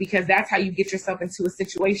work, because that's how you get yourself into a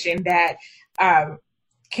situation that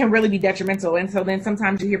can really be detrimental. And so then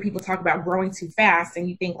sometimes you hear people talk about growing too fast, and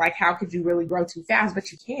you think like, how could you really grow too fast?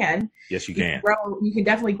 But you can. Yes, you can. You can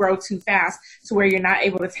definitely grow too fast to where you're not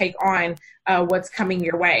able to take on what's coming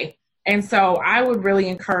your way. And so I would really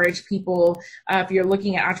encourage people, if you're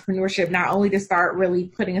looking at entrepreneurship, not only to start really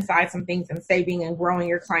putting aside some things and saving and growing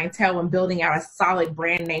your clientele and building out a solid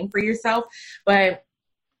brand name for yourself, but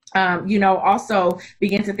also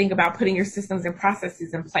begin to think about putting your systems and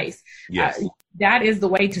processes in place. Yes. That is the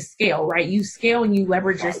way to scale, right? You scale and you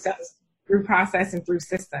leverage yourself through process and through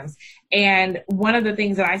systems. And one of the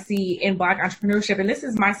things that I see in Black entrepreneurship, and this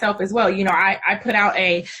is myself as well, I put out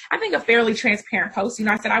I think a fairly transparent post.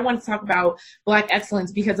 I said I wanted to talk about Black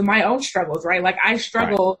excellence because of my own struggles, right? Like I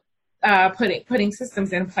struggle putting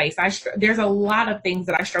systems in place. There's a lot of things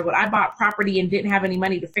that I struggled. I bought property and didn't have any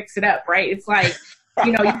money to fix it up, right? It's like,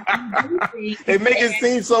 you they make it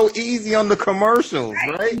seem so easy on the commercials,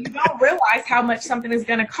 right? You don't realize how much something is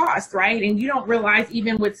going to cost, right? And you don't realize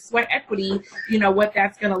even with sweat equity, what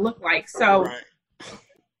that's going to look like. So,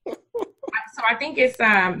 so I think it's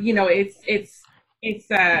an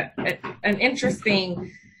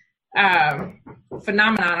interesting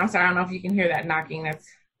phenomenon. I'm sorry, I don't know if you can hear that knocking. That's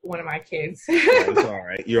one of my kids. It's all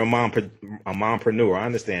right. You're a mompreneur. I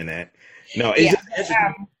understand that. No, it's just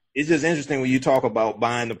interesting. It's just interesting when you talk about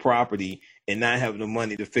buying the property and not having the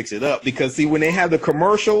money to fix it up, because see, when they have the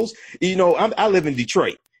commercials, I live in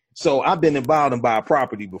Detroit, so I've been involved in buy a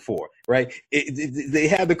property before, right? They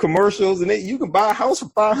have the commercials and you can buy a house for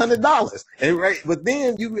 $500, and right, but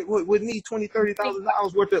then you would need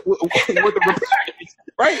 $20,000-$30,000 worth of repairs,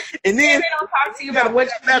 right? And then they don't talk to you about what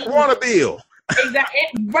that water bill. Exactly.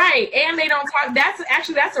 Right. And they don't talk.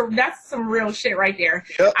 That's some real shit right there.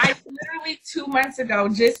 Yep. I literally 2 months ago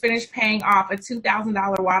just finished paying off a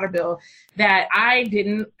 $2,000 water bill that I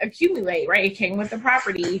didn't accumulate. Right. It came with the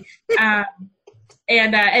property.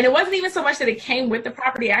 And it wasn't even so much that it came with the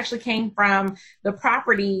property. It actually came from the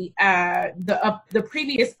property, the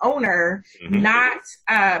previous owner, not,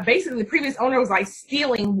 basically the previous owner was like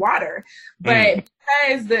stealing water, but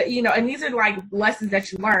because and these are like lessons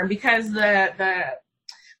that you learn, because the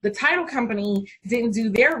title company didn't do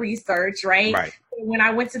their research, right? Right. When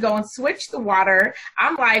I went to go and switch the water,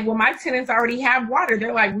 I'm like, well, my tenants already have water.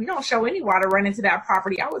 They're like, we don't show any water running to that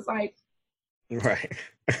property. I was like, right.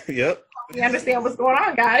 Yep. You understand what's going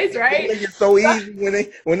on, guys, right? It's so easy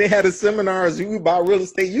when they had a seminars about real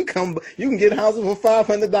estate. You can get houses for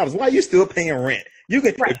 $500. Why are you still paying rent? You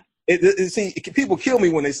can. Right. See, people kill me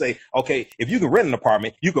when they say, okay, if you can rent an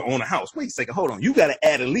apartment, you can own a house. Wait a second, hold on. You got to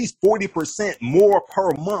add at least 40% more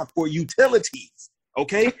per month for utilities.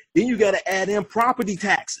 Okay, then you got to add in property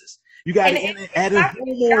taxes. You got And to add it's in not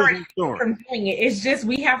homeowners insurance. from doing it. It's just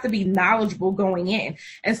we have to be knowledgeable going in.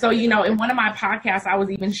 And so, you know, in one of my podcasts, I was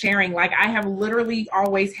even sharing, like, I have literally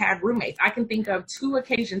always had roommates. I can think of 2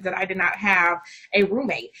 occasions that I did not have a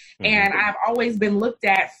roommate. And I've always been looked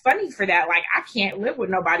at funny for that. Like, I can't live with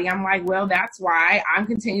nobody. I'm like, well, that's why I'm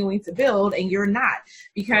continuing to build and you're not,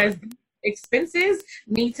 because expenses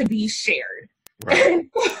need to be shared. Right.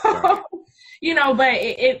 So, you know, but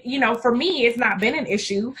it, you know, for me, it's not been an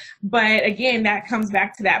issue. But again, that comes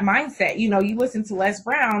back to that mindset. You know, you listen to Les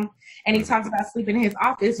Brown and he talks about sleeping in his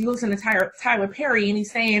office. You listen to Tyler Perry and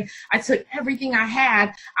he's saying, I took everything I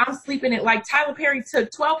had. I'm sleeping in, like, Tyler Perry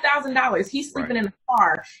took $12,000. He's sleeping in a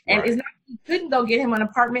car, and it's not, he couldn't go get him an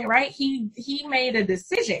apartment, right? He made a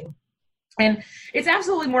decision. And it's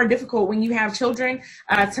absolutely more difficult when you have children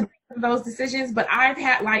to make those decisions. But I've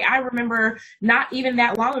had, like, I remember not even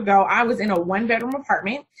that long ago, I was in a 1-bedroom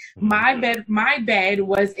apartment. My bed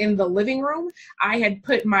was in the living room. I had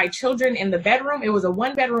put my children in the bedroom. It was a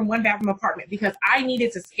 1-bedroom, 1-bathroom apartment because I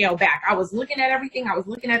needed to scale back. I was looking at everything. I was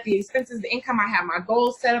looking at the expenses, the income. I had my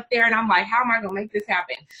goals set up there, and I'm like, how am I going to make this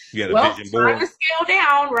happen? You had a vision board. Trying to scale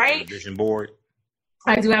down, right? Vision board.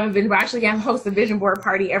 I do have a vision board. Actually, I host a vision board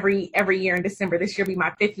party every year in December. This year will be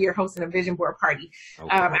my 5th year hosting a vision board party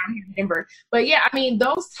out here in Denver. But yeah, I mean,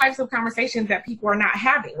 those types of conversations that people are not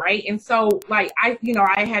having, right? And so, like, I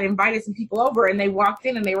had invited some people over and they walked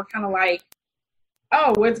in and they were kind of like,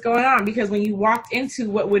 oh, what's going on? Because when you walked into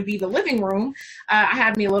what would be the living room, I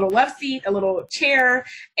had me a little love seat, a little chair,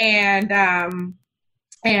 and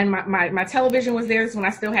my television was there. So when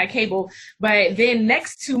I still had cable, but then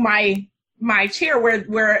next to my chair,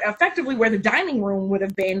 where effectively where the dining room would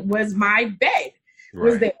have been, was my bed.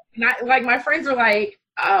 Was there. And like, my friends were like,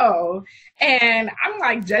 oh, and I'm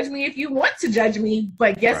like, judge me if you want to judge me,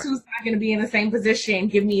 but guess who's not going to be in the same position?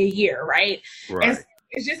 Give me a year, right? And so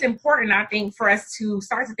it's just important, I think, for us to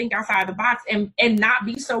start to think outside the box and not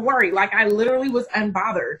be so worried. Like, I literally was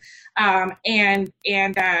unbothered.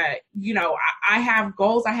 You know, I have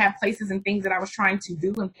goals, I have places and things that I was trying to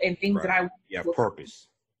do and things that I purpose.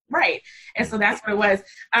 Right. And so that's what it was.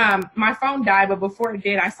 My phone died, but before it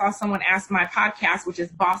did, I saw someone ask my podcast, which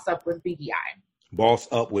is Boss Up with BBI. Boss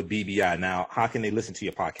Up with BBI. Now, how can they listen to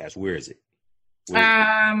your podcast? Where is it?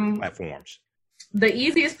 Platforms. The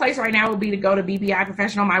easiest place right now would be to go to BBI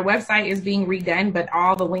Professional. My website is being redone, but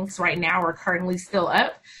all the links right now are currently still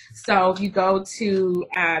up. So if you go to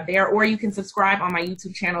there, or you can subscribe on my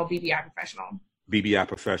YouTube channel, BBI Professional. BBI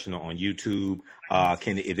Professional on YouTube.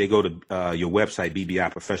 If they go to your website,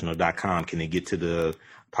 bbiprofessional.com, can they get to the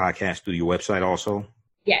podcast through your website also?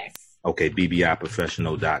 Yes. Okay,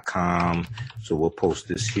 bbiprofessional.com. So we'll post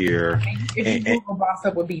this here. If you Google Boss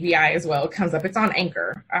Up with BBI as well, it comes up. It's on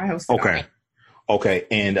Anchor. I host it on Anchor. Okay.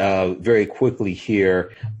 And very quickly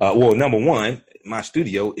here, well, number one, my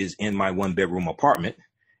studio is in my 1-bedroom apartment.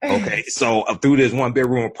 Okay, so through this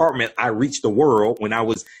 1-bedroom apartment, I reached the world. When I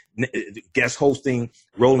was guest hosting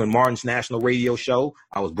Roland Martin's national radio show,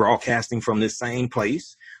 I was broadcasting from this same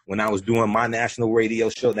place. When I was doing my national radio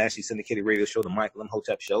show, nationally syndicated radio show, the Michael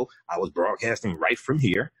Imhotep show, I was broadcasting right from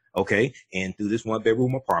here. Okay, and through this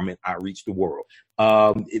 1-bedroom apartment, I reached the world.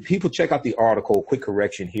 If people check out the article, quick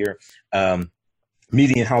correction here.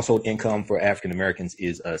 Median household income for African Americans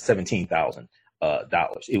is $17,000.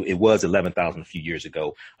 It was $11,000 a few years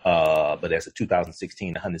ago, but as of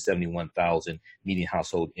 2016, 171,000 median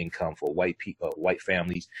household income for white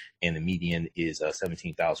families, and the median is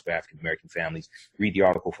 17,000 for African American families. Read the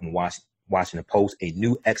article from the Washington Post: a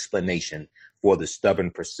new explanation for the stubborn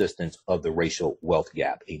persistence of the racial wealth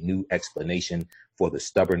gap. A new explanation for the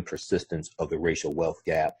stubborn persistence of the racial wealth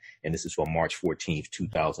gap. And this is from March 14th,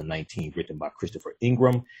 2019, written by Christopher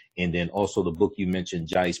Ingram. And then also the book you mentioned,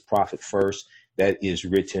 Jice, Profit First, that is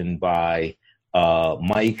written by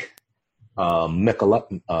Mike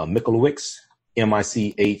Michalowicz, Michalowicz.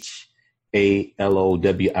 Okay,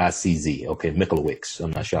 Michalowicz.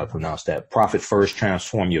 I'm not sure how to pronounce that. Profit First: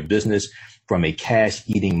 Transform Your Business from a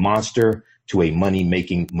Cash-Eating Monster to a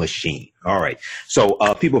Money-Making Machine. All right. So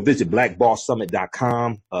people visit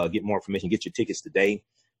blackbosssummit.com. Get more information. Get your tickets today.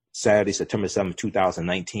 Saturday, September 7th,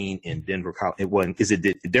 2019 in Denver. Is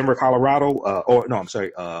it Denver, Colorado?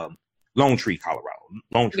 Lone Tree, Colorado.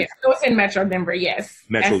 Lone Tree. Yes, so it's in Metro Denver, yes.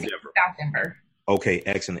 Metro Denver. South Denver. Okay,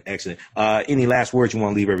 excellent. Any last words you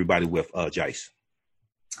want to leave everybody with, Jice?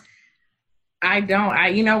 I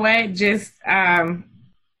don't. You know what? Just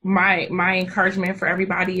my encouragement for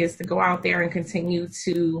everybody is to go out there and continue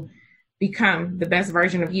to become the best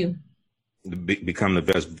version of you. Become the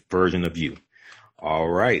best version of you. All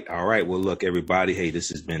right. All right. Well, look, everybody. Hey, this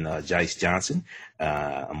has been Jice Johnson.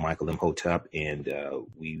 I'm Michael Imhotep, and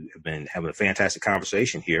we have been having a fantastic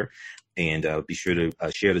conversation here. And be sure to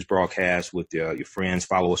share this broadcast with your friends.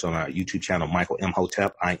 Follow us on our YouTube channel, Michael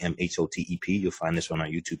Imhotep, Imhotep. You'll find this on our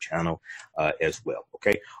YouTube channel as well.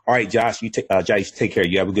 Okay. All right, Josh. Jice, take care.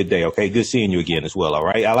 You have a good day. Okay. Good seeing you again as well. All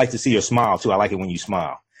right. I like to see your smile too. I like it when you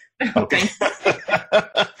smile. Okay.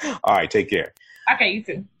 All right. Take care. Okay. You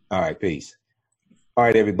too. All right. Peace. All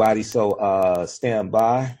right, everybody. So stand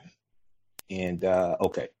by. And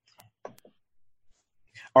okay.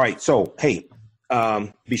 All right. So, hey,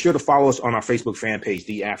 be sure to follow us on our Facebook fan page,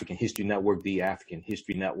 The African History Network, The African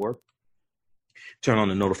History Network. Turn on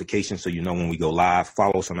the notifications so you know when we go live.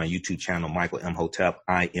 Follow us on our YouTube channel, Michael Imhotep, Imhotep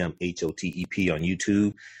on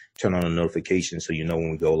YouTube. Turn on the notifications so you know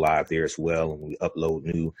when we go live there as well, and we upload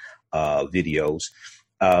new videos.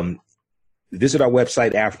 Visit our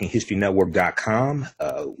website, AfricanHistoryNetwork.com.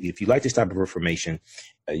 If you'd like this type of information,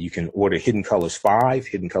 you can order Hidden Colors 5,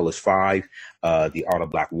 The Art of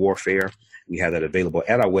Black Warfare. We have that available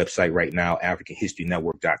at our website right now,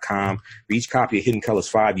 AfricanHistoryNetwork.com. For each copy of Hidden Colors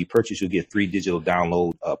 5 you purchase, you'll get 3 digital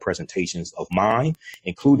download presentations of mine,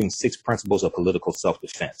 including 6 principles of political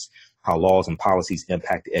self-defense, how laws and policies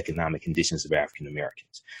impact the economic conditions of African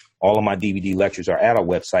Americans. All of my DVD lectures are at our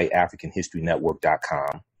website,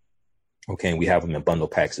 AfricanHistoryNetwork.com. Okay, and we have them in bundle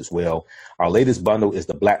packs as well. Our latest bundle is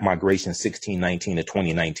the Black Migration 1619 to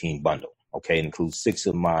 2019 bundle. Okay, it includes 6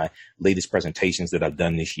 of my latest presentations that I've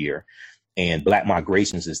done this year. And Black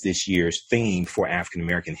Migrations is this year's theme for African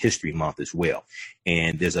American History Month as well.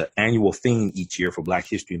 And there's an annual theme each year for Black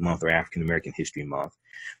History Month or African American History Month.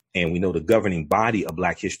 And we know the governing body of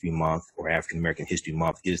Black History Month or African American History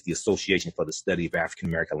Month is the Association for the Study of African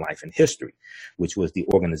American Life and History, which was the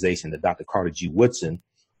organization that Dr. Carter G. Woodson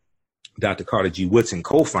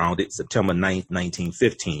co-founded September 9th,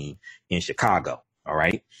 1915 in Chicago. All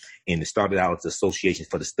right. And it started out as the Association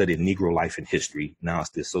for the Study of Negro Life and History. Now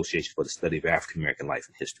it's the Association for the Study of African American Life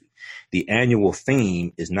and History. The annual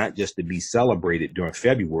theme is not just to be celebrated during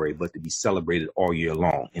February, but to be celebrated all year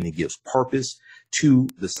long. And it gives purpose to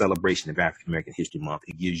the celebration of African American History Month.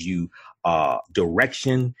 It gives you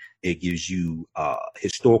direction. It gives you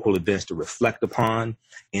historical events to reflect upon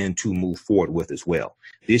and to move forward with as well.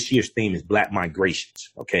 This year's theme is Black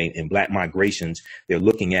Migrations. Okay. And Black Migrations, they're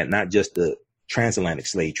looking at not just the transatlantic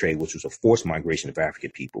slave trade, which was a forced migration of African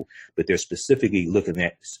people, but they're specifically looking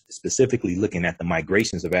at the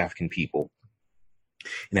migrations of African people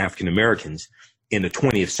and African Americans in the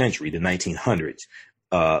 20th century, the 1900s,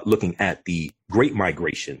 looking at the Great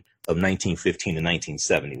Migration of 1915 to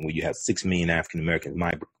 1970, where you have 6 million African Americans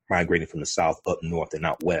migrating from the South up north and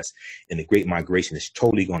out west. And the Great Migration is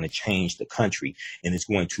totally going to change the country, and it's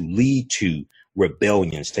going to lead to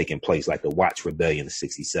rebellions taking place, like the Watts Rebellion of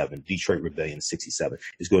 67, Detroit Rebellion of 67.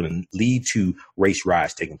 It's going to lead to race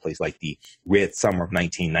riots taking place, like the Red Summer of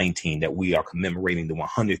 1919, that we are commemorating the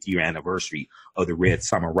 100th year anniversary of the Red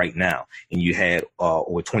Summer right now. And you had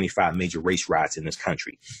over 25 major race riots in this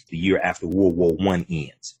country the year after World War I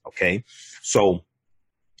ends. Okay, so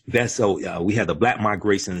we had the Black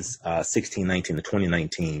Migrations 1619 to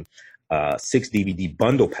 2019 6 DVD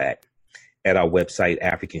bundle pack at our website,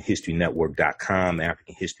 AfricanHistoryNetwork.com,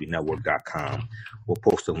 AfricanHistoryNetwork.com. We'll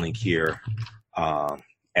post a link here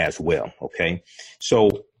as well. Okay, so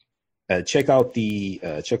check out the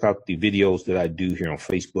videos that I do here on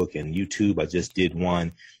Facebook and YouTube. I just did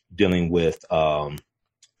one dealing with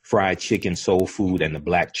fried chicken, soul food, and the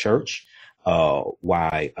Black church.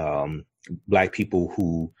 Why Black people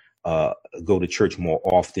who go to church more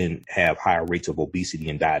often have higher rates of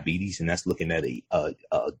obesity and diabetes, and that's looking at a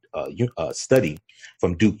study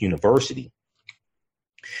from Duke University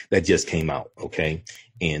that just came out. Okay,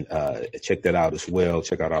 and check that out as well.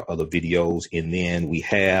 Check out our other videos, and then we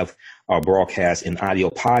have our broadcast in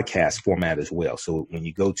audio podcast format as well. So when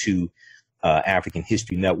you go to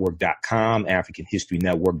AfricanHistoryNetwork.com,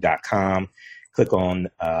 AfricanHistoryNetwork.com, click on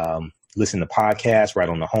listen to podcasts right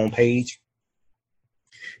on the homepage.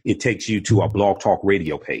 It takes you to our Blog Talk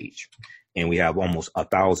Radio page, and we have almost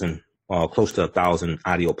 1,000, close to 1,000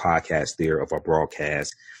 audio podcasts there of our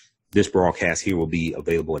broadcast. This broadcast here will be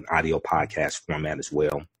available in audio podcast format as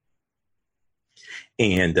well.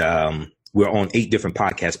 And we're on 8 different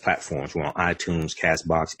podcast platforms. We're on iTunes,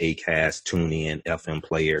 Castbox, Acast, TuneIn, FM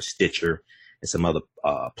Player, Stitcher, and some other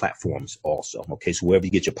platforms also. Okay, so wherever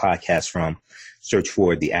you get your podcast from, search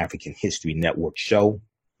for the African History Network Show.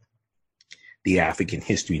 The African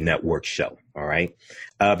History Network Show. All right.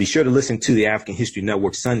 Be sure to listen to the African History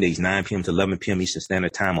Network Sundays, 9 p.m. to 11 p.m. Eastern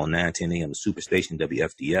Standard Time on 910 a.m. Superstation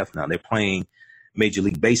WFDF. Now they're playing Major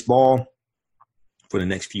League Baseball. for the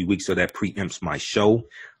next few weeks, so that preempts my show.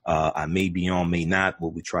 I may be on, may not.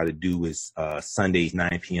 What we try to do is Sundays,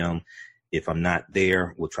 9 p.m. If I'm not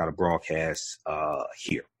there, we'll try to broadcast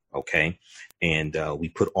here. Okay. And we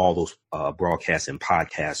put all those broadcasts in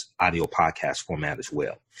audio podcast format as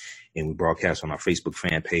well. And we broadcast on our Facebook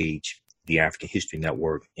fan page, the African History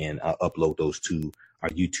Network, and upload those to our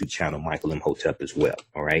YouTube channel, Michael Imhotep, as well.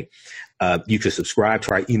 All right. You can subscribe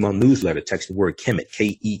to our email newsletter. Text the word Kemet,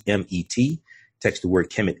 K-E-M-E-T. Text the word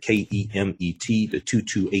Kemet, K-E-M-E-T, to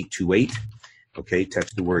 22828. Okay.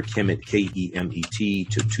 Text the word Kemet, K-E-M-E-T,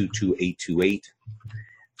 to 22828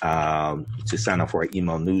 to sign up for our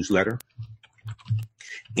email newsletter.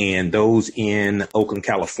 And those in Oakland,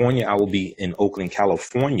 California, I will be in Oakland,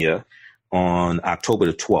 California on October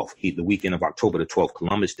the 12th, the weekend of October the 12th,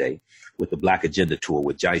 Columbus Day, with the Black Agenda Tour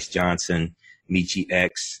with Jice Johnson, Michi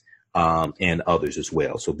X, and others as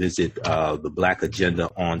well. So visit the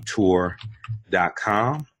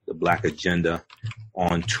blackagendaontour.com, the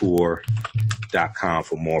blackagendaontour.com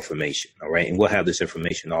for more information. All right. And we'll have this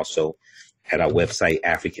information also at our website,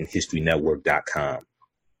 africanhistorynetwork.com.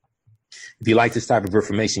 If you like this type of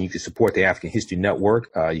information, you can support the African History Network.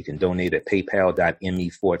 You can donate at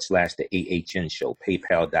paypal.me/the AHN show,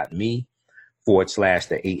 paypal.me/the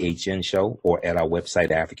AHN show, or at our website,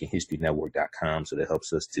 africanhistorynetwork.com. So that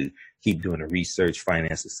helps us to keep doing the research,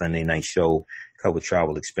 finance the Sunday night show, cover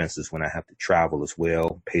travel expenses when I have to travel as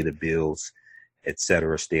well, pay the bills,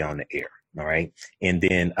 etc., stay on the air. All right. And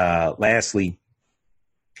then lastly,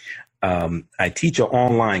 I teach an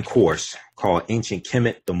online course called Ancient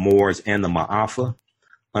Kemet, the Moors, and the Ma'afa,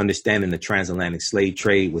 Understanding the Transatlantic Slave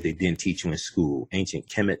Trade, what they didn't teach you in school. Ancient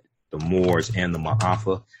Kemet, the Moors, and the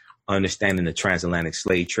Ma'afa, Understanding the Transatlantic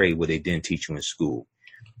Slave Trade, what they didn't teach you in school.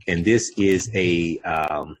 And this is a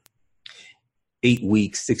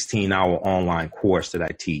 8-week, 16-hour online course that I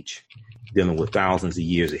teach, dealing with thousands of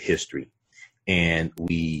years of history. And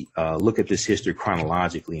we look at this history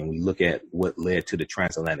chronologically, and we look at what led to the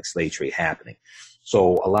transatlantic slave trade happening.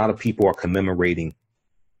 So a lot of people are commemorating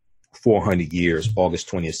 400 years, August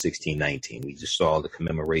 20th, 1619. We just saw the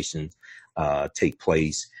commemoration take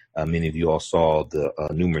place. Many of you all saw the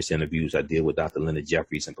numerous interviews I did with Dr. Leonard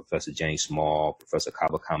Jeffries and Professor James Small, Professor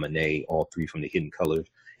Kaba Kamene, all three from the Hidden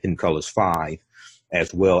Colors 5,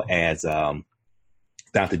 as well as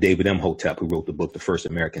Dr. David Imhotep, who wrote the book, The First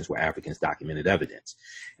Americans Were Africans, Documented Evidence.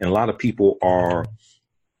 And a lot of people are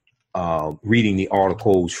reading the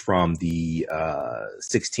articles from the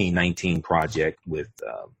 1619 Project with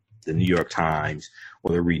the New York Times,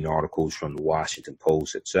 or they're reading articles from the Washington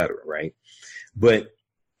Post, et cetera, right? But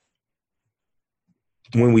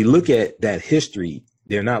when we look at that history,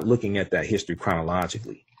 they're not looking at that history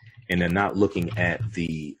chronologically, and they're not looking at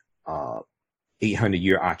the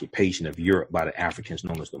 800-year occupation of Europe by the Africans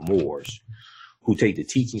known as the Moors, who take the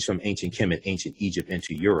teachings from ancient Kemet, ancient Egypt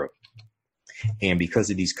into Europe. And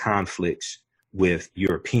because of these conflicts with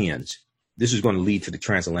Europeans, this is going to lead to the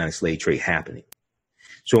transatlantic slave trade happening.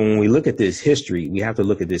 So when we look at this history, we have to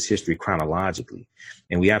look at this history chronologically,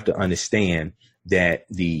 and we have to understand that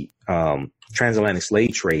the transatlantic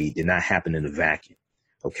slave trade did not happen in a vacuum.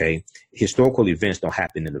 Okay. Historical events don't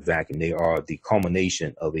happen in a vacuum. They are the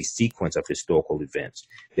culmination of a sequence of historical events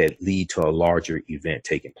that lead to a larger event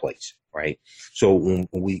taking place. Right. So when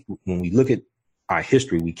we look at our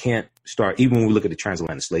history, we can't start, even when we look at the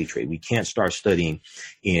transatlantic slave trade, we can't start studying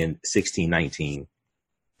in 1619,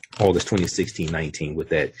 August 20, 1619, with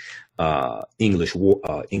that English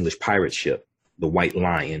pirate ship, the White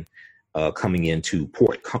Lion, coming into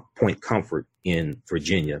Point Comfort in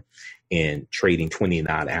Virginia and trading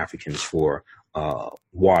 29 Africans for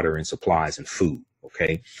water and supplies and food.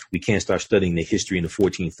 Okay, we can't start studying the history in the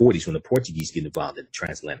 1440s when the Portuguese get involved in the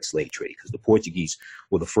transatlantic slave trade, because the Portuguese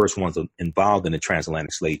were the first ones involved in the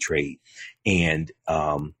transatlantic slave trade, and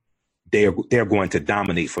they're going to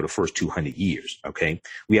dominate for the first 200 years. Okay,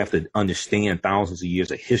 we have to understand thousands of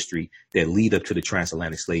years of history that lead up to the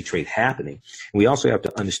transatlantic slave trade happening. And we also have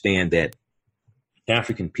to understand that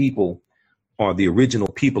African people are the original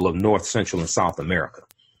people of North, Central, and South America.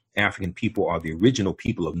 African people are the original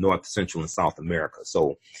people of North, Central, and South America.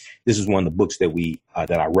 So this is one of the books that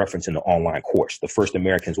that I reference in the online course. The First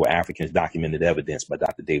Americans Were Africans, Documented Evidence by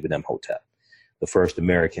Dr. David Imhotep. The First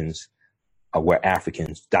Americans Were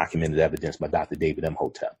Africans, Documented Evidence by Dr. David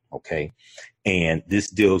Imhotep. Okay. And this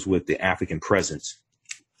deals with the African presence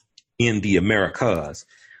in the Americas,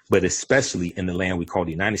 but especially in the land we call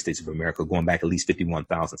the United States of America, going back at least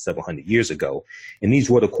 51,700 years ago. And these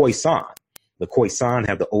were the Khoisan. The Khoisan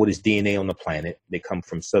have the oldest DNA on the planet. They come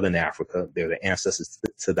from Southern Africa. They're the ancestors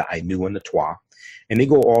to the Ainu and the Twa. And they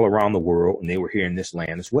go all around the world, and they were here in this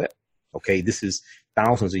land as well. Okay, this is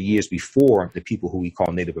thousands of years before the people who we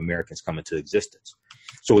call Native Americans come into existence.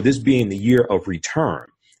 So this being the year of return,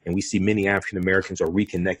 and we see many African Americans are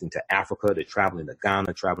reconnecting to Africa. They're traveling to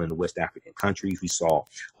Ghana, traveling to West African countries. We saw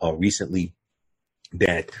recently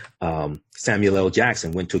that Samuel L.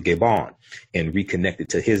 Jackson went to Gabon and reconnected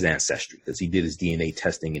to his ancestry because he did his DNA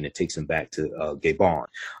testing and it takes him back to Gabon.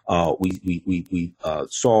 We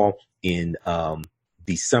saw in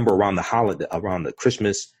December around the holiday, around the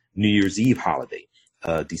Christmas, New Year's Eve holiday,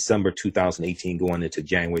 December 2018 going into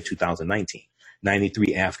January 2019,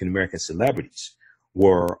 93 African American celebrities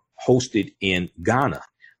were hosted in Ghana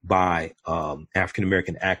by African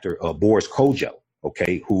American actor Boris Kodjoe.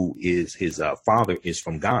 Okay, who is his father is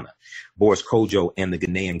from Ghana, Boris Kodjoe and the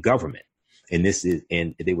Ghanaian government, and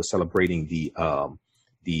they were celebrating the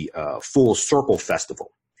Full Circle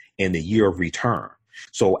Festival and the Year of Return.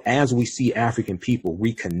 So as we see African people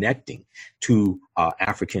reconnecting to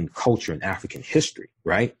African culture and African history,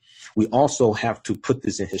 right, we also have to put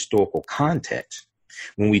this in historical context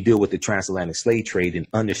when we deal with the transatlantic slave trade and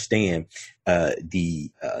understand the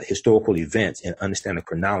historical events and understand the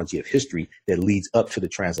chronology of history that leads up to the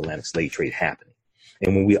transatlantic slave trade happening.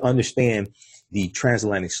 And when we understand the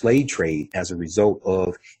transatlantic slave trade as a result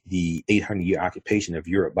of the 800-year occupation of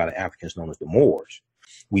Europe by the Africans known as the Moors,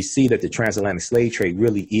 we see that the transatlantic slave trade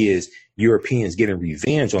really is Europeans getting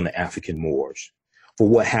revenge on the African Moors for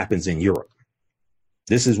what happens in Europe.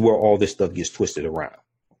 This is where all this stuff gets twisted around.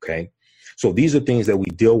 Okay. So these are things that we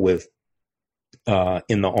deal with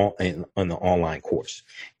in the online course,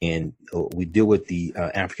 and we deal with the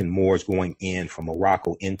African Moors going in from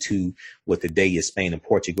Morocco into what today is Spain and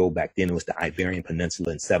Portugal. Back then it was the Iberian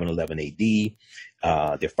Peninsula in 711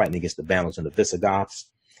 AD. They're fighting against the Vandals and the Visigoths,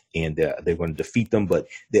 and they're going to defeat them. But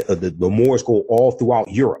the Moors go all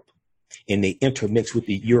throughout Europe, and they intermix with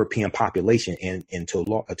the European population, and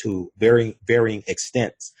to varying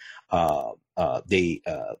extents. They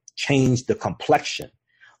changed the complexion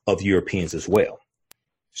of Europeans as well.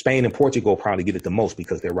 Spain and Portugal probably get it the most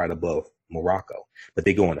because they're right above Morocco, but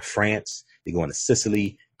they go into France, they go into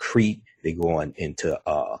Sicily, Crete, they go on into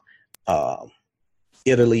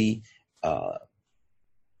Italy,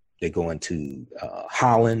 they go into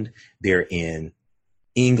Holland, they're in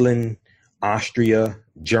England, Austria,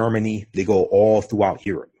 Germany, they go all throughout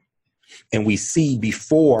Europe. And we see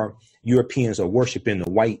before Europeans are worshiping the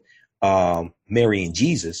white Mary and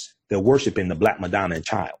Jesus, they're worshiping the Black Madonna and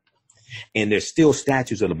Child. And there's still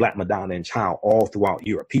statues of the Black Madonna and Child all throughout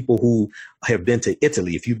Europe. People who have been to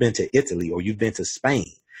Italy, if you've been to Italy or you've been to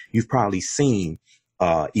Spain, you've probably seen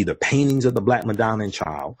either paintings of the Black Madonna and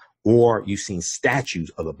Child, or you've seen statues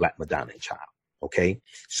of the Black Madonna and Child. Okay,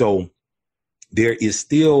 so there is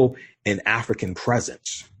still an African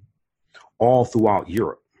presence all throughout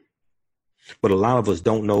Europe. But a lot of us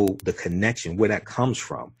don't know the connection, where that comes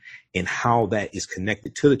from, and how that is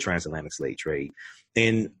connected to the transatlantic slave trade.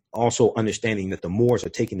 And also understanding that the Moors are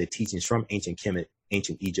taking the teachings from ancient Kemet,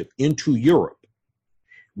 ancient Egypt into Europe.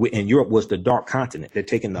 And Europe was the dark continent. They're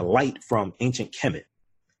taking the light from ancient Kemet,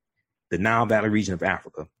 the Nile Valley region of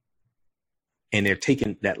Africa, and they're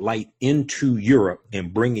taking that light into Europe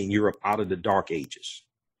and bringing Europe out of the dark ages.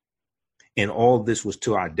 And all this was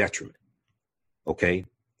to our detriment. Okay.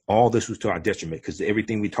 All this was to our detriment because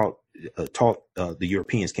everything we taught the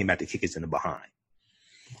Europeans came back to kick us in the behind.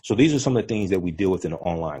 So these are some of the things that we deal with in the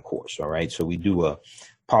online course. All right. So we do a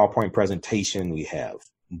PowerPoint presentation. We have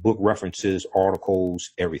book references,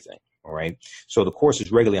 articles, everything. All right. So the course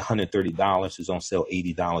is regularly $130. It's on sale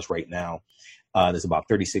 $80 right now. There's about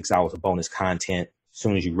 36 hours of bonus content. As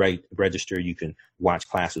soon as you register, you can watch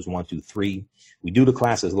classes 1 through 3. We do the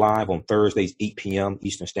classes live on Thursdays, 8 p.m.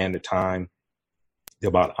 Eastern Standard Time. They're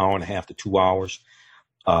about an hour and a half to 2 hours.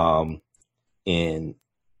 And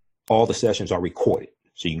all the sessions are recorded.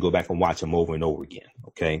 So you can go back and watch them over and over again.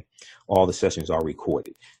 Okay. All the sessions are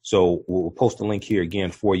recorded. So we'll post a link here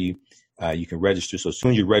again for you. You can register. So as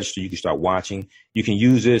soon as you register, you can start watching. You can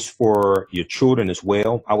use this for your children as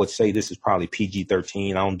well. I would say this is probably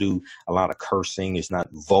PG-13. I don't do a lot of cursing. It's not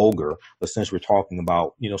vulgar. But since we're talking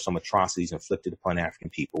about, some atrocities inflicted upon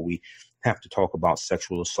African people, we have to talk about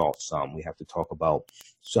sexual assault some. We have to talk about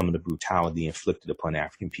some of the brutality inflicted upon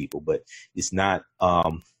African people. But it's not,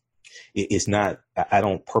 I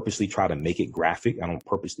don't purposely try to make it graphic. I don't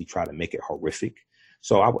purposely try to make it horrific.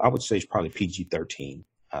 So I would say it's probably PG-13.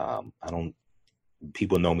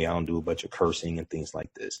 People know me. I don't do a bunch of cursing and things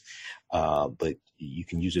like this. But you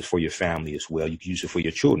can use it for your family as well. You can use it for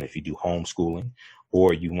your children if you do homeschooling,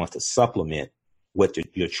 or you want to supplement what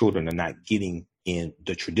your children are not getting in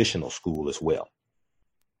the traditional school as well.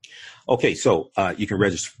 Okay, so you can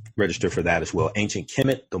register for that as well. Ancient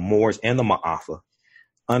Kemet, the Moors, and the Ma'afa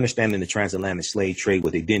Understanding the Transatlantic Slave Trade,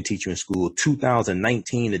 what they didn't teach you in school,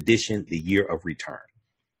 2019 edition, The Year of Return.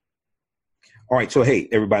 All right, so hey,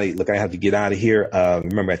 everybody, look, I have to get out of here.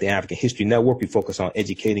 Remember, at the African History Network, we focus on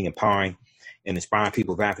educating, empowering, and inspiring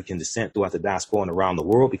people of African descent throughout the diaspora and around the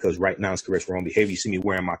world, because right now it's correct for own behavior. You see me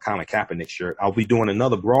wearing my Colin Kaepernick shirt. I'll be doing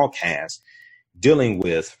another broadcast dealing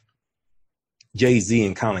with Jay-Z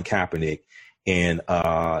and Colin Kaepernick, and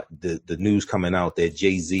the news coming out that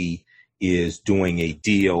Jay-Z is doing a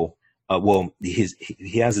deal.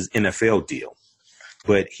 He has his NFL deal,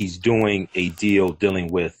 but he's doing a deal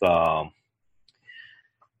dealing with the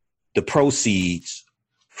proceeds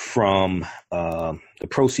from the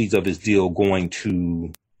proceeds of his deal going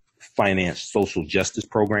to finance social justice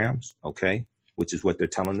programs. Okay, which is what they're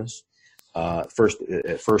telling us. At first,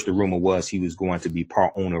 the rumor was he was going to be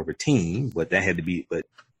part owner of a team, but but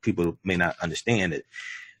people may not understand it.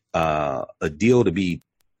 A deal to be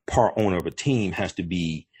part owner of a team has to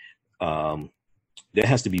be voted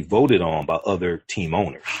on by other team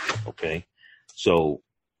owners. Okay, so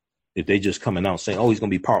if they just coming out saying, "Oh, he's going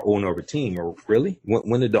to be part owner of a team," or really,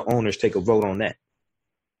 when did the owners take a vote on that?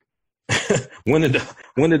 When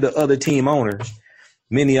did the other team owners,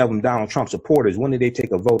 many of them Donald Trump supporters, when did they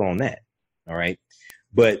take a vote on that? All right,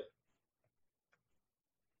 but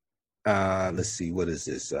let's see, what is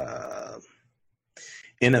this?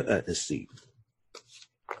 Let's see.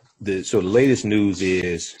 So the latest news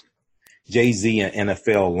is Jay-Z and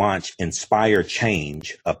NFL launch Inspire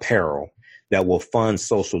Change apparel that will fund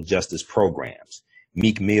social justice programs.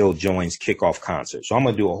 Meek Mill joins kickoff concert. So I'm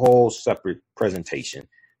going to do a whole separate presentation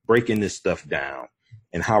breaking this stuff down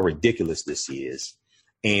and how ridiculous this is.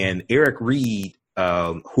 And Eric Reed,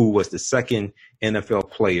 who was the second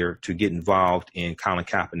NFL player to get involved in Colin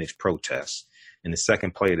Kaepernick's protests and the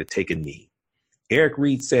second player to take a knee. Eric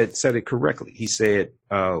Reed said it correctly. He said,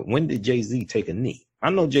 when did Jay-Z take a knee? I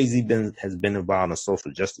know Jay-Z has been involved in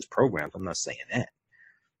social justice programs. I'm not saying that.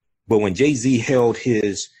 But when Jay-Z held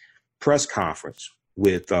his press conference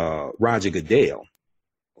with Roger Goodell,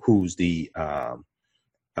 who's the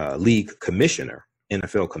league commissioner,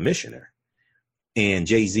 NFL commissioner, and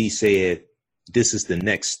Jay-Z said, this is the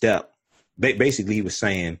next step. Basically, he was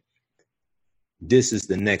saying, this is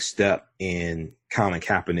the next step in Colin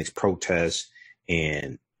Kaepernick's protest,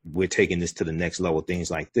 and we're taking this to the next level,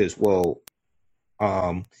 things like this. Well,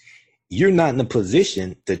 you're not in a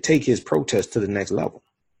position to take his protest to the next level.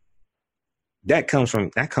 That comes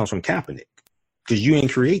from Kaepernick, because you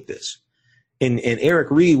didn't create this. And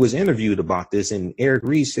Eric Reed was interviewed about this, and Eric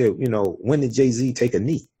Reed said, when did Jay-Z take a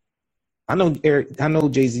knee? I know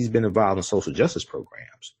Jay-Z's been involved in social justice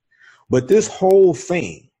programs, but this whole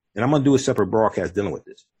thing, and I'm going to do a separate broadcast dealing with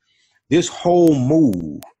this whole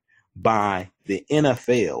move by the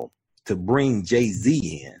NFL to bring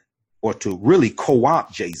Jay-Z in, or to really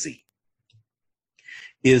co-opt Jay-Z,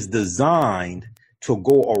 is designed to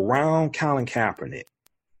go around Colin Kaepernick.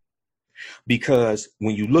 Because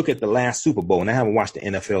when you look at the last Super Bowl, and I haven't watched the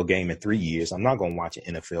NFL game in 3 years, I'm not going to watch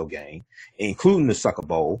an NFL game, including the Sucker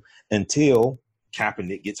Bowl, until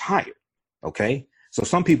Kaepernick gets hired. Okay? So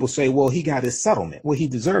some people say, well, he got his settlement. Well, he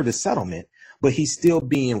deserved his settlement, but he's still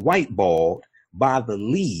being whiteballed by the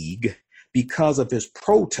league because of his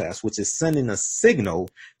protest, which is sending a signal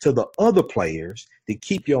to the other players to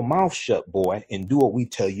keep your mouth shut, boy, and do what we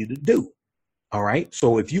tell you to do. All right.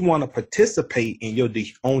 So if you want to participate in your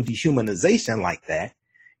own dehumanization like that,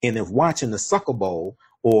 and if watching the Sucker Bowl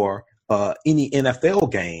or any NFL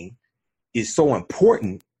game is so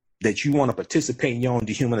important that you want to participate in your own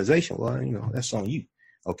dehumanization, well, that's on you.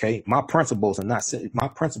 OK, my principles are not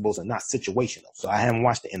situational. So I haven't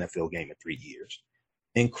watched the NFL game in 3 years,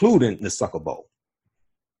 including the Sucker Bowl.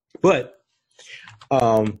 But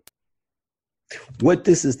what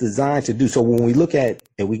this is designed to do. So when we look at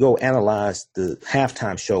and we go analyze the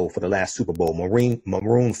halftime show for the last Super Bowl,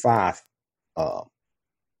 Maroon 5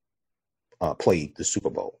 played the Super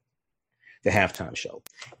Bowl, the halftime show.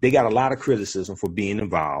 They got a lot of criticism for being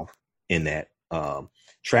involved in that.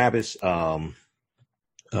 Travis,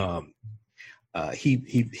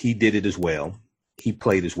 he did it as well. He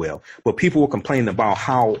played as well. But people were complaining about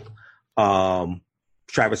how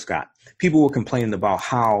Travis Scott. People were complaining about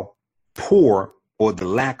how poor, or the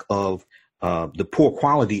lack of the poor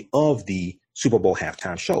quality of the Super Bowl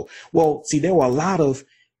halftime show. Well, see, there were a lot of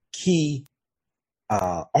key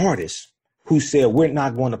artists who said, we're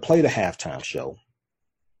not going to play the halftime show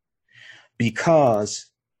because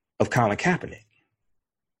of Colin Kaepernick.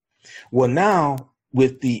 Well, now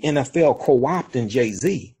with the NFL co-opting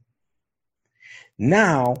Jay-Z,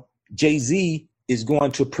 now Jay-Z is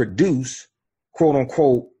going to produce, quote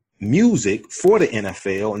unquote, music for the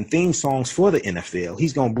NFL and theme songs for the NFL.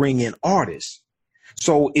 He's going to bring in artists.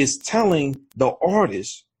 So it's telling the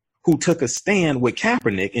artists who took a stand with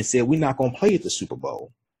Kaepernick and said, we're not going to play at the Super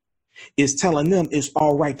Bowl. It's telling them it's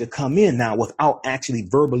all right to come in now without actually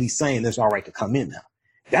verbally saying it's all right to come in now.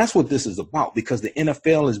 That's what this is about, because the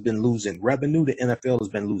NFL has been losing revenue. The NFL has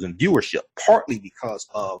been losing viewership, partly because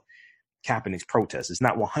of Kaepernick's protest. It's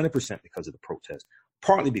not 100% because of the protest,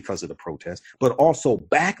 partly because of the protest, but also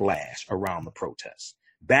backlash around the protest.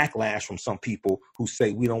 Backlash from some people who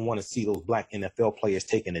say we don't want to see those black NFL players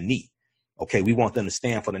taking a knee. Okay, we want them to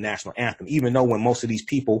stand for the national anthem, even though when most of these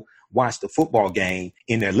people watch the football game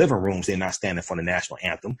in their living rooms, they're not standing for the national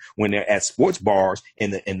anthem. When they're at sports bars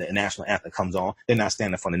and the national anthem comes on, they're not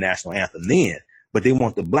standing for the national anthem then. But they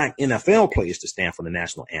want the black NFL players to stand for the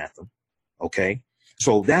national anthem. Okay,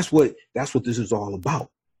 so that's what this is all about.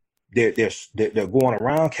 They're going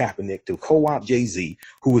around Kaepernick to co-opt Jay-Z,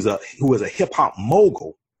 who is a hip hop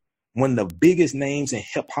mogul, one of the biggest names in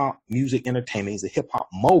hip hop music entertainment. He's a hip hop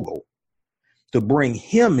mogul. To bring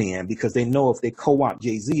him in, because they know if they co-opt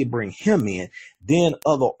Jay-Z and bring him in, then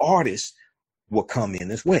other artists will come in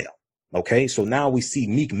as well. Okay, so now we see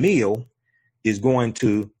Meek Mill is going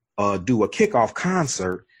to do a kickoff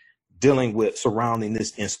concert dealing with surrounding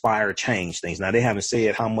this Inspire Change things. Now, they haven't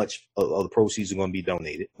said how much of the proceeds are going to be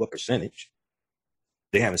donated, what percentage.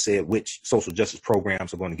 They haven't said which social justice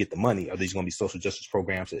programs are going to get the money. Are these going to be social justice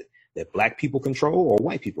programs that black people control or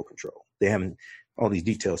white people control? They haven't. All these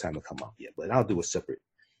details haven't come up yet, but I'll do a separate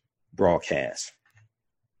broadcast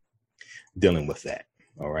dealing with that.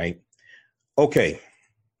 All right. Okay.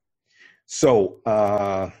 So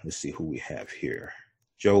let's see who we have here.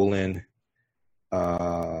 Jolyn.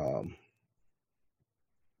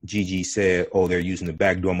 Gigi said, oh, they're using the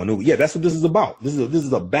backdoor maneuver. Yeah, that's what this is about. This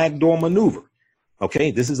is a backdoor maneuver.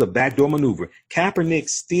 Okay, this is a backdoor maneuver. Kaepernick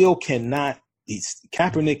still cannot.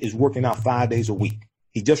 Kaepernick is working out 5 days a week.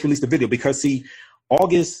 He just released a video because, see,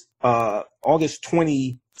 August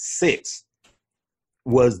 26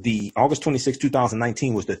 was August 26,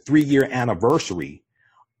 2019 was the 3-year anniversary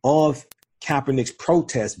of Kaepernick's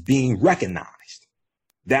protest being recognized.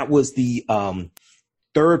 That was the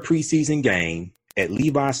third preseason game at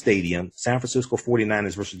Levi Stadium, San Francisco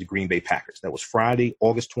 49ers versus the Green Bay Packers. That was Friday,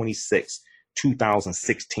 August 26,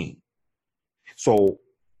 2016. So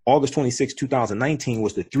August 26, 2019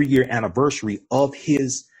 was the 3-year anniversary of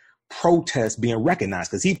his protest being recognized,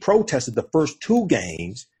 because he protested the first 2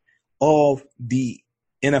 games of the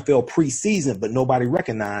NFL preseason, but nobody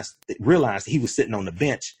realized he was sitting on the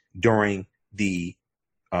bench during the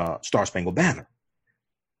Star Spangled Banner.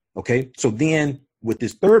 Okay, so then with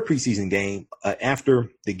this third preseason game, after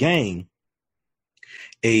the game,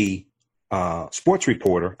 a sports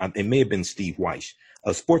reporter, it may have been Steve Weiss,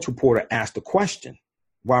 a sports reporter asked the question,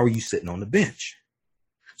 why were you sitting on the bench?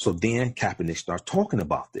 So then Kaepernick starts talking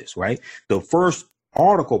about this, right?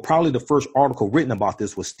 Probably the first article written about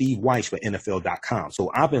this was Steve Weiss for NFL.com.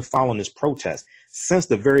 So I've been following this protest since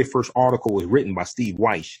the very first article was written by Steve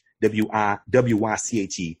Weiss,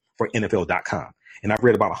 W-I-C-H-E, for NFL.com. And I've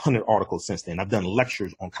read about 100 articles since then. I've done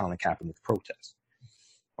lectures on Colin Kaepernick's protest.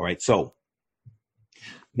 All right. So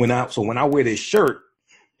when I wear this shirt,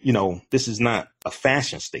 this is not a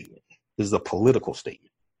fashion statement. This is a political statement.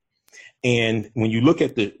 And when you look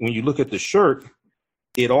at the shirt,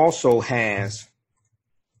 it also has,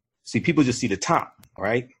 people just see the top,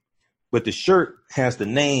 right? But the shirt has the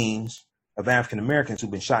names of African Americans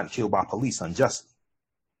who've been shot and killed by police unjustly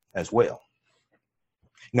as well.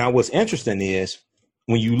 Now, what's interesting is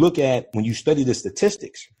when you study the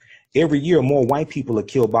statistics, every year more white people are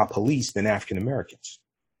killed by police than African Americans.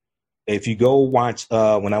 If you go watch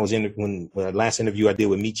when the last interview I did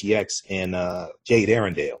with Michi X and Jade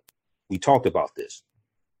Arendelle, we talked about this.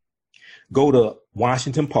 Go to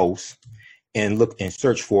Washington Post and look and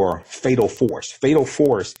search for Fatal Force. Fatal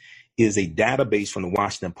Force is a database from the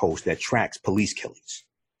Washington Post that tracks police killings,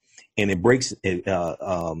 and it breaks it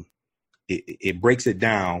breaks it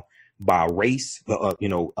down by race.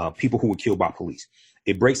 People who were killed by police.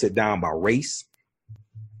 It breaks it down by race.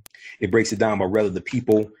 It breaks it down by whether the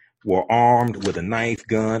people were armed with a knife,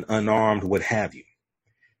 gun, unarmed, what have you.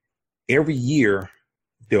 Every year,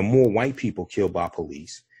 there are more white people killed by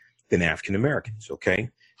police than African Americans. Okay,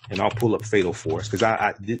 and I'll pull up Fatal Force because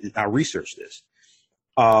I researched this.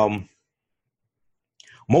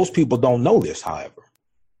 Most people don't know this, however.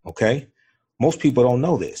 Okay, most people don't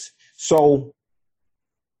know this. So,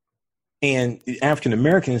 and African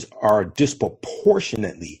Americans are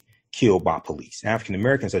disproportionately killed by police. African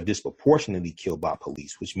Americans are disproportionately killed by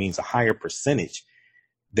police, which means a higher percentage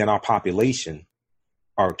than our population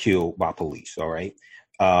are killed by police. All right.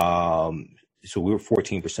 So we were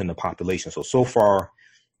 14% of the population. So far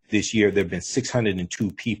this year, there have been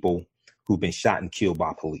 602 people who've been shot and killed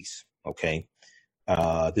by police. Okay.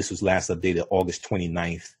 This was last updated August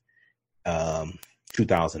 29th,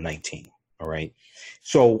 2019. All right.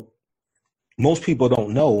 So most people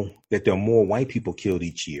don't know that there are more white people killed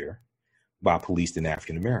each year by police than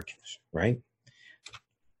African Americans, right?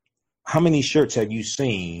 How many shirts have you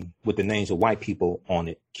seen with the names of white people on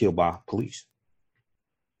it killed by police?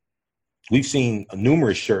 We've seen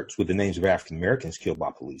numerous shirts with the names of African Americans killed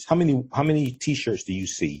by police. How many T-shirts do you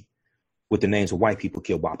see with the names of white people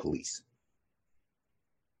killed by police?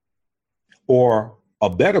 Or a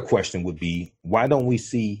better question would be, why don't we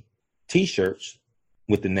see T-shirts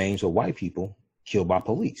with the names of white people killed by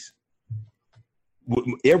police?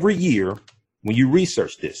 Every year, when you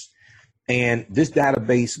research this, and this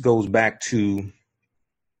database goes back to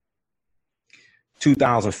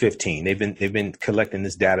 2015. They've been collecting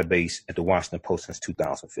this database at the Washington Post since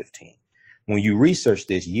 2015. When you research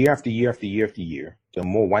this year after year after year after year, there are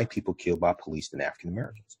more white people killed by police than African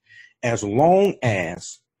Americans. As long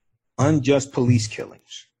as unjust police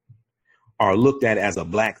killings are looked at as a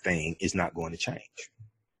black thing, it's not going to change.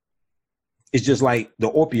 It's just like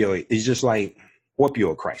the opioid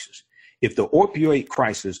crisis. If the opioid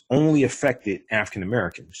crisis only affected African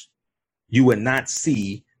Americans, you would not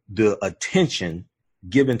see the attention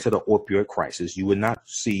given to the opioid crisis. You would not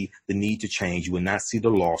see the need to change. You would not see the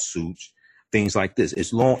lawsuits, things like this,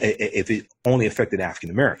 if it only affected African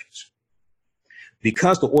Americans.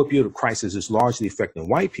 Because the opioid crisis is largely affecting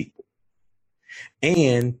white people,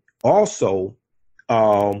 and also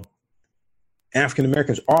African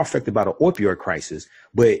Americans are affected by the opioid crisis,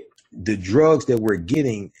 but the drugs that we're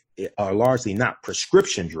getting are largely not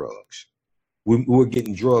prescription drugs. We're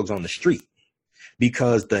getting drugs on the street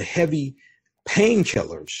because the heavy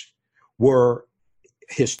painkillers were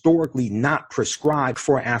historically not prescribed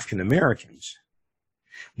for African Americans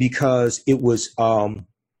because it was, one,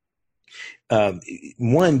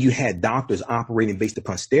 you had doctors operating based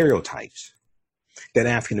upon stereotypes that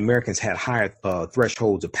African Americans had higher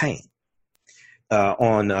thresholds of pain.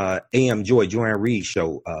 On AM Joanne Reed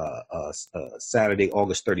show, Saturday,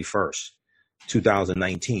 August 31st,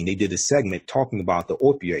 2019, they did a segment talking about the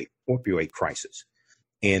opioid crisis.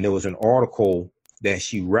 And there was an article that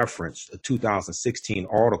she referenced, a 2016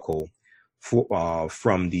 article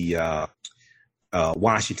from the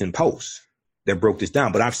Washington Post that broke this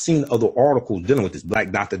down. But I've seen other articles dealing with this.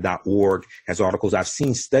 BlackDoctor.org has articles. I've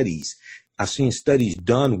seen studies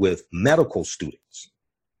done with medical students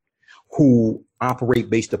who operate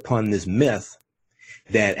based upon this myth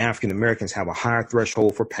that African Americans have a higher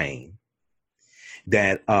threshold for pain,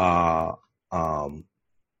 that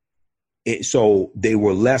so they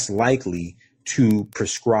were less likely to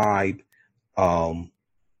prescribe heavier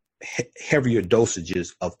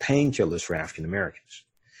dosages of painkillers for African Americans.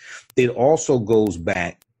 It also goes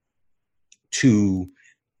back to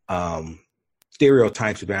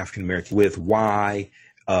stereotypes of African Americans with why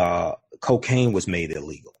cocaine was made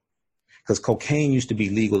illegal. Because cocaine used to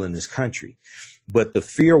be legal in this country, but the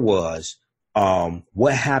fear was,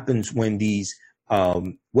 what happens when these black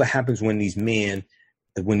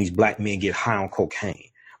men get high on cocaine?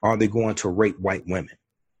 Are they going to rape white women?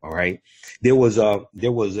 All right. There was a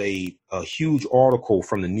huge article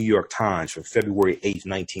from the New York Times from February 8th,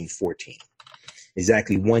 1914,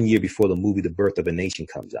 exactly 1 year before the movie The Birth of a Nation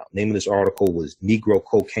comes out. The name of this article was "Negro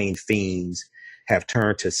Cocaine Fiends Have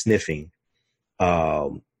Turned to Sniffing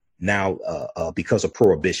Now because of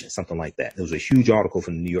Prohibition," something like that. It was a huge article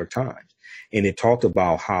from the New York Times, and it talked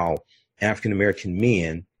about how African American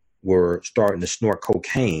men were starting to snort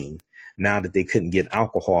cocaine now that they couldn't get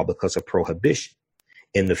alcohol because of prohibition,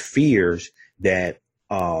 and the fears that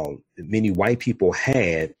many white people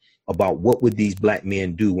had about what would these black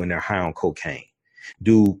men do when they're high on cocaine.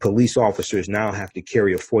 Do police officers now have to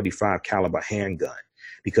carry a .45 caliber handgun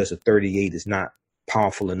because a .38 is not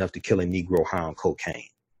powerful enough to kill a Negro high on cocaine?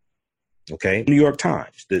 Okay, New York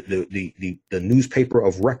Times, the newspaper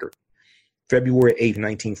of record, February 8th,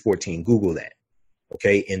 1914. Google that.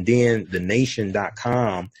 Okay, and then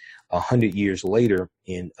thenation.com, 100 years later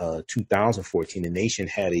in 2014, the Nation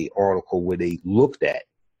had an article where they looked at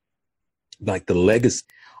like the legacy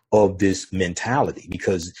of this mentality,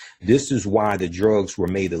 because this is why the drugs were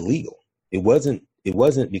made illegal. It wasn't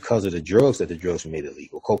because of the drugs that the drugs were made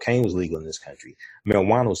illegal. Cocaine was legal in this country.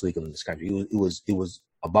 Marijuana was legal in this country. It was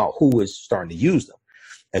about who was starting to use them.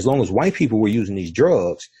 As long as white people were using these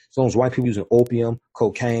drugs, as long as white people were using opium,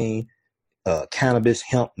 cocaine, cannabis,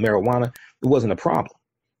 hemp, marijuana, it wasn't a problem.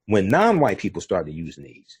 When non-white people started using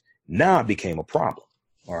these, now it became a problem.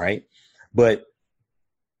 All right. But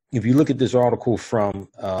if you look at this article from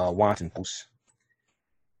Washington Post,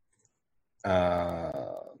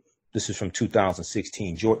 this is from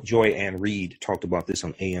 2016. Joy Ann Reid talked about this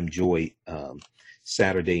on AM Joy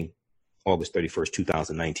Saturday, August 31st,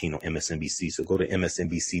 2019 on MSNBC. So go to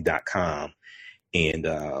msnbc.com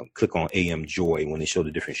and click on AM Joy when they show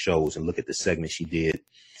the different shows and look at the segment she did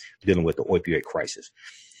dealing with the opioid crisis.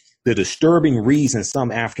 The disturbing reason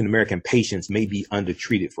some African-American patients may be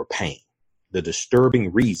undertreated for pain. The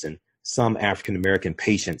disturbing reason some African-American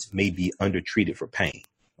patients may be undertreated for pain.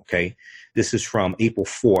 Okay. This is from April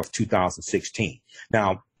 4th, 2016.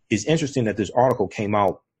 Now, it's interesting that this article came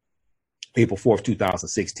out April 4th,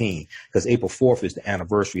 2016, because April 4th is the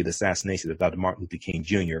anniversary of the assassination of Dr. Martin Luther King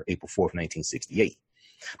Jr., April 4th, 1968.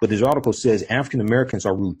 But this article says African Americans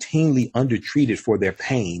are routinely undertreated for their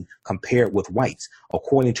pain compared with whites,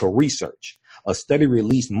 according to research. A study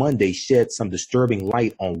released Monday shed some disturbing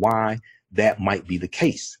light on why that might be the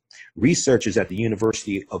case. Researchers at the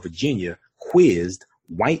University of Virginia quizzed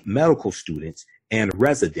white medical students and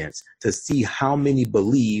residents to see how many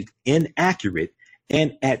believed inaccurate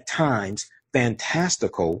and at times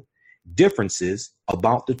fantastical differences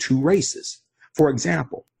about the two races. For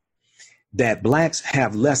example, that blacks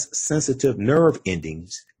have less sensitive nerve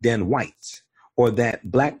endings than whites, or that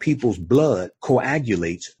black people's blood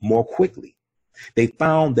coagulates more quickly. They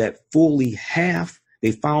found that fully half,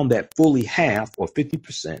 or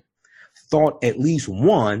 50%, thought at least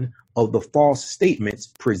one of the false statements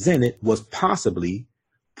presented was possibly,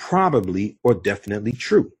 probably, or definitely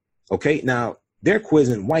true. Okay, now they're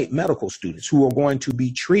quizzing white medical students who are going to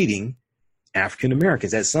be treating African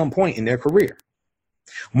Americans at some point in their career.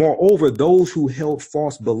 Moreover, those who held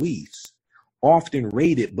false beliefs often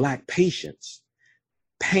rated black patients'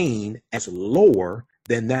 pain as lower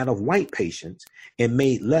than that of white patients and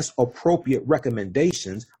made less appropriate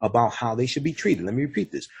recommendations about how they should be treated. Let me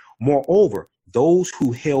repeat this. Moreover, those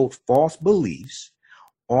who held false beliefs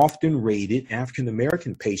often rated African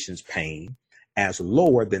American patients' pain as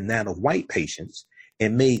lower than that of white patients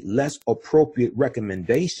and made less appropriate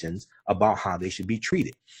recommendations about how they should be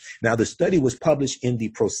treated. Now, the study was published in the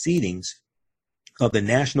Proceedings of the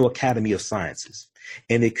National Academy of Sciences,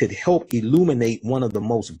 and it could help illuminate one of the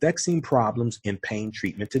most vexing problems in pain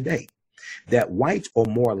treatment today, that whites are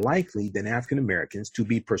more likely than African Americans to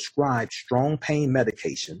be prescribed strong pain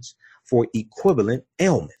medications for equivalent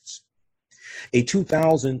ailments. A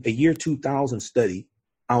year 2000 study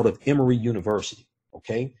out of Emory University,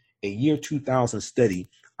 okay? A year 2000 study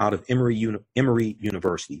out of Emory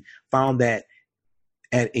University found that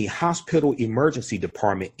at a hospital emergency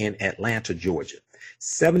department in Atlanta, Georgia,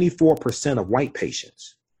 74% of white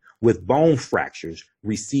patients with bone fractures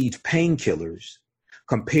received painkillers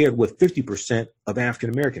compared with 50% of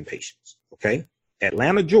African-American patients, okay?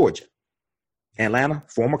 Atlanta, Georgia. Atlanta,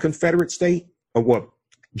 former Confederate state,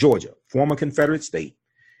 Georgia, former Confederate state.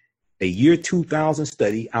 A year 2000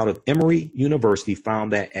 study out of Emory University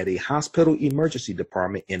found that at a hospital emergency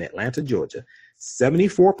department in Atlanta, Georgia,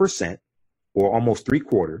 74%, or almost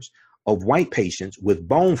 3/4, of white patients with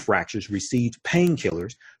bone fractures received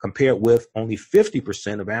painkillers compared with only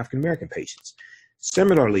 50% of African-American patients.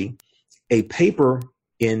 Similarly, a paper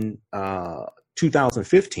in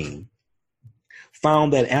 2015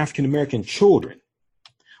 found that African-American children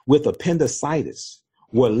with appendicitis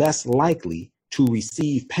were less likely to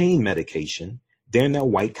receive pain medication than their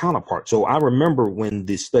white counterparts. So I remember when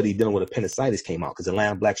this study dealing with appendicitis came out, because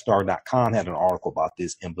AtlantaBlackStar.com had an article about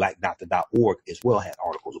this, and BlackDoctor.org as well had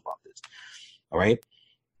articles about this. All right.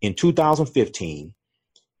 In 2015,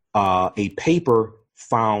 a paper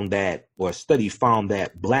found that, or a study found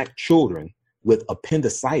that black children with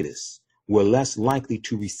appendicitis were less likely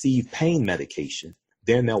to receive pain medication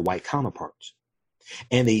than their white counterparts.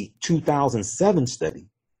 And a 2007 study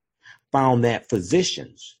found that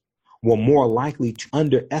physicians were more likely to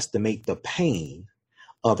underestimate the pain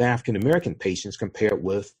of African-American patients compared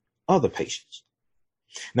with other patients.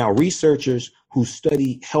 Now, researchers who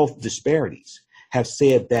study health disparities have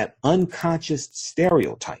said that unconscious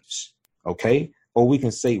stereotypes, okay, or we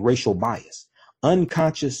can say racial bias,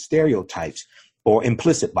 unconscious stereotypes or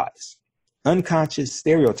implicit bias, unconscious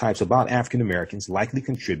stereotypes about African-Americans likely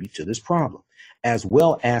contribute to this problem, as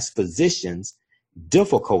well as physicians'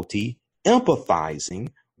 difficulty empathizing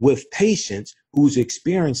with patients whose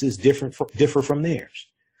experiences differ from theirs.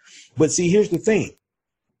 But see, here's the thing.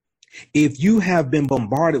 If you have been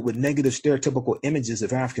bombarded with negative stereotypical images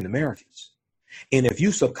of African Americans, and if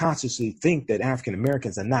you subconsciously think that African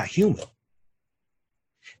Americans are not human,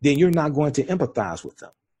 then you're not going to empathize with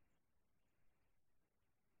them.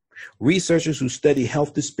 Researchers who study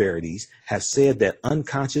health disparities have said that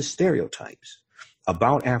unconscious stereotypes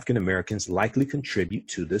about African Americans likely contribute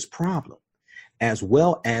to this problem, as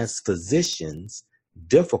well as physicians'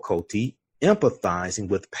 difficulty empathizing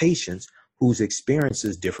with patients whose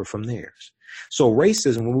experiences differ from theirs. So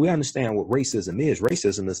racism, when we understand what racism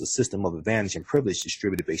is a system of advantage and privilege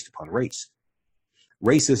distributed based upon race.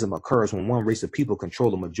 Racism occurs when one race of people control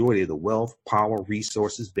the majority of the wealth, power,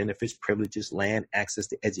 resources, benefits, privileges, land, access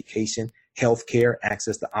to education, healthcare,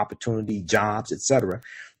 access to opportunity, jobs, etc.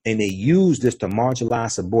 And they use this to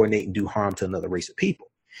marginalize, subordinate, and do harm to another race of people.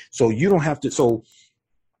 So you don't have to. So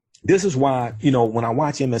this is why, when I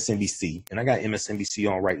watch MSNBC, and I got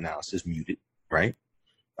MSNBC on right now, it's just muted, right?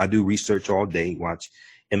 I do research all day, watch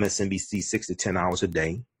MSNBC 6 to 10 hours a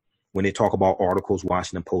day. When they talk about articles,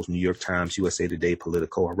 Washington Post, New York Times, USA Today,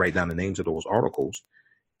 Politico, I write down the names of those articles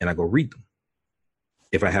and I go read them.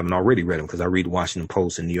 If I haven't already read them, because I read Washington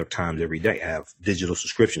Post and New York Times every day. I have digital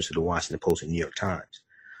subscriptions to the Washington Post and New York Times.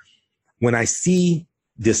 When I see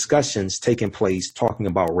discussions taking place talking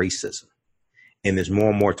about racism, and there's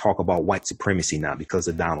more and more talk about white supremacy now because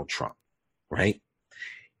of Donald Trump, right?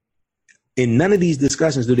 In none of these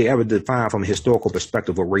discussions do they ever define from a historical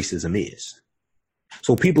perspective what racism is.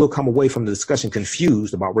 So people will come away from the discussion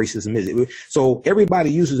confused about racism. So everybody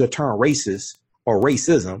uses the term racist or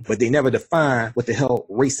racism, but they never define what the hell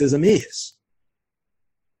racism is,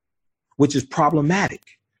 which is problematic.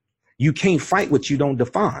 You can't fight what you don't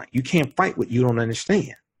define. You can't fight what you don't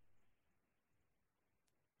understand.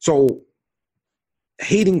 So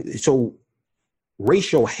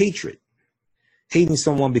racial hatred, hating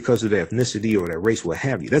someone because of their ethnicity or their race, what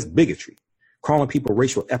have you, that's bigotry. Calling people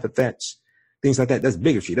racial epithets, things like that, that's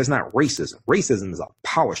bigotry. That's not racism. Racism is a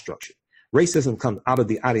power structure. Racism comes out of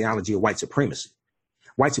the ideology of white supremacy.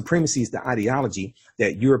 White supremacy is the ideology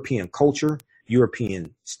that European culture,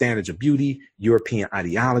 European standards of beauty, European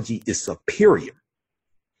ideology is superior.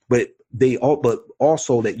 But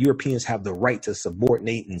also that Europeans have the right to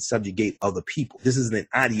subordinate and subjugate other people. This is an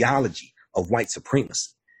ideology of white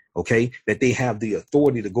supremacy. Okay, that they have the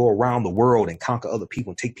authority to go around the world and conquer other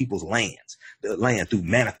people and take people's lands, the land through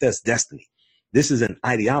manifest destiny. This is an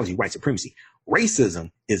ideology, white supremacy.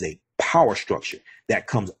 Racism is a power structure that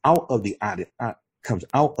comes out of the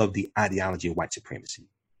ideology of white supremacy.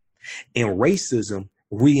 And racism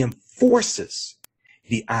reinforces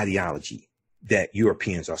the ideology that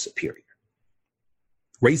Europeans are superior.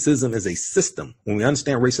 Racism is a system. When we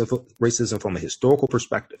understand racism from a historical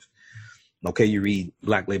perspective, okay, you read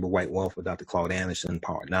Black Labor, White Wealth with Dr. Claude Anderson,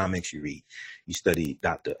 Powernomics. You study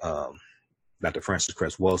Dr. Francis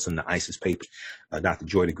Cress Wilson, the ISIS papers, Dr.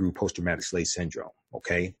 Joy DeGruy, Post-Traumatic Slave Syndrome,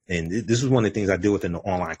 okay? And this is one of the things I deal with in the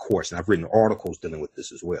online course, and I've written articles dealing with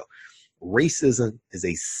this as well. Racism is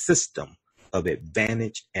a system of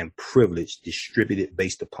advantage and privilege distributed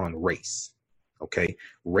based upon race, okay?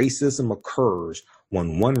 Racism occurs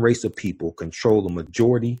when one race of people control the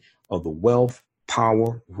majority of the wealth,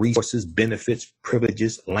 power, resources, benefits,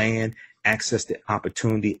 privileges, land, access to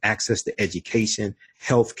opportunity, access to education,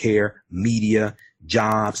 healthcare, media,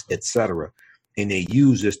 jobs, etc. And they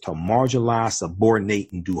use this to marginalize,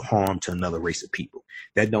 subordinate, and do harm to another race of people.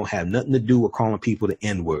 That don't have nothing to do with calling people the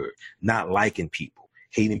N-word, not liking people,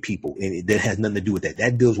 hating people. And that has nothing to do with that.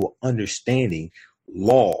 That deals with understanding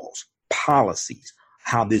laws, policies,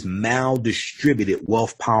 how this maldistributed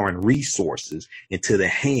wealth, power, and resources into the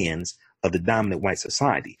hands of the dominant white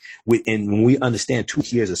society. And when we understand 2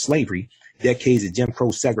 years of slavery, decades of Jim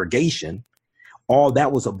Crow segregation, all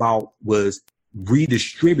that was about was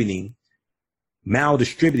maldistributing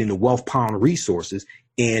the wealth, power, and resources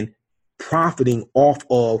and profiting off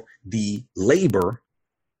of the labor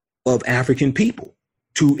of African people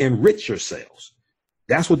to enrich yourselves.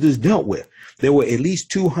 That's what this dealt with. There were at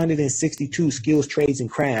least 262 skills, trades,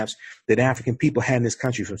 and crafts that African people had in this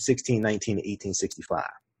country from 1619 to 1865.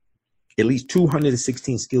 At least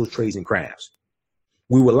 216 skills, trades, and crafts.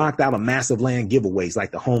 We were locked out of massive land giveaways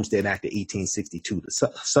like the Homestead Act of 1862, the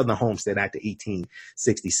Southern Homestead Act of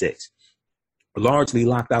 1866. Largely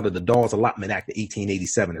locked out of the Dawes Allotment Act of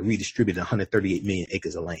 1887 that redistributed 138 million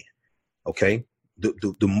acres of land. Okay?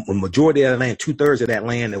 The majority of that land, 2/3 of that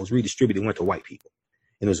land that was redistributed went to white people.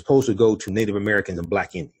 And it was supposed to go to Native Americans and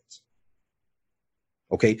Black Indians.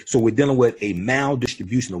 Okay, so we're dealing with a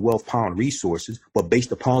maldistribution of wealth, power, and resources, but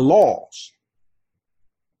based upon laws.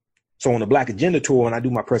 So on the Black Agenda Tour, when I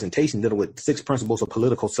do my presentation dealing with 6 principles of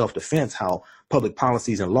political self-defense, how public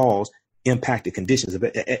policies and laws impact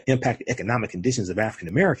the economic conditions of African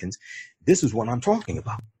Americans, this is what I'm talking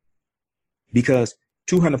about. Because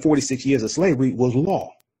 246 years of slavery was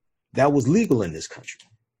law. That was legal in this country.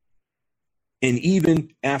 And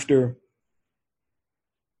even after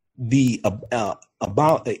even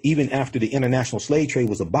after the international slave trade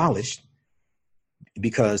was abolished,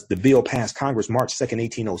 because the bill passed Congress March 2nd,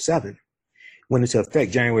 1807, went into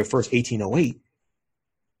effect January 1st, 1808,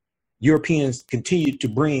 Europeans continued to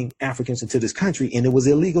bring Africans into this country, and it was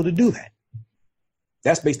illegal to do that.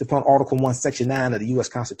 That's based upon Article 1, Section 9 of the U.S.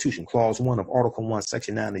 Constitution, Clause 1 of Article 1,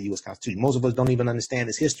 Section 9 of the U.S. Constitution. Most of us don't even understand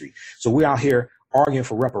this history. So we're out here arguing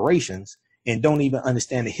for reparations and don't even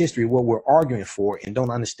understand the history of what we're arguing for, and don't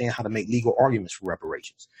understand how to make legal arguments for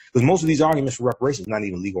reparations. Because most of these arguments for reparations are not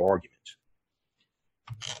even legal arguments.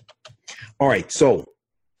 All right, so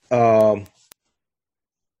I'll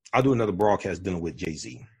do another broadcast dealing with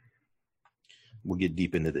Jay-Z. We'll get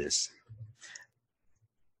deep into this.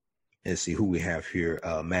 Let's see who we have here.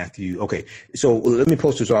 Matthew. Okay, so let me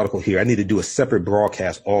post this article here. I need to do a separate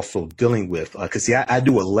broadcast also dealing with, because see, I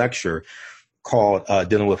do a lecture called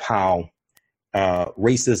dealing with how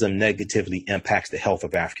racism negatively impacts the health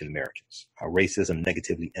of African Americans. How racism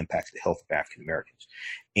negatively impacts the health of African Americans.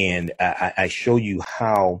 And I show you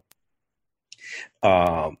how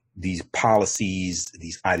these policies,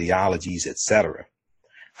 these ideologies, etc.,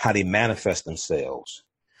 how they manifest themselves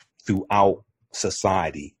throughout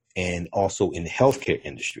society and also in the healthcare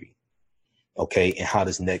industry. Okay, and how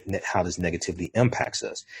this negatively impacts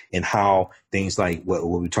us, and how things like what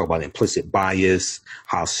we talk about, implicit bias,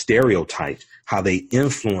 how stereotypes, how they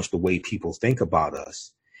influence the way people think about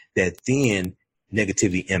us, that then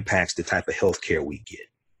negatively impacts the type of healthcare we get.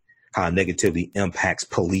 How it negatively impacts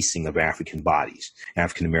policing of African bodies,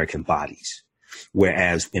 African American bodies.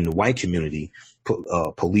 Whereas in the white community,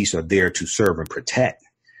 police are there to serve and protect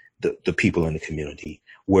the people in the community.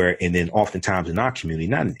 And then oftentimes in our community,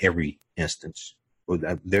 not in every instance,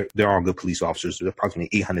 there are good police officers. There's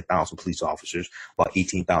approximately 800,000 police officers, about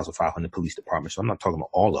 18,500 police departments. So I'm not talking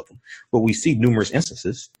about all of them, but we see numerous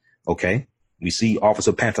instances. Okay. We see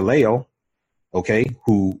Officer Pantaleo, okay,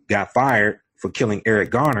 who got fired for killing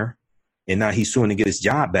Eric Garner, and now he's suing to get his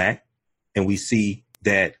job back. And we see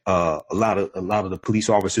that a lot of the police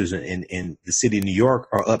officers in the city of New York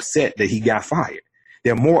are upset that he got fired.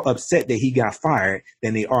 They're more upset that he got fired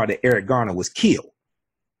than they are that Eric Garner was killed.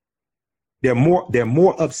 They're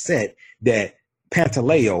more upset that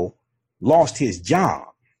Pantaleo lost his job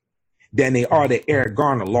than they are that Eric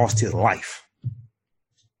Garner lost his life.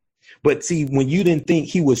 But see, when you didn't think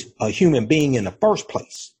he was a human being in the first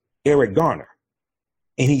place, Eric Garner,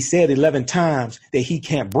 and he said 11 times that he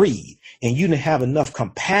can't breathe, and you didn't have enough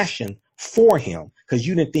compassion for him because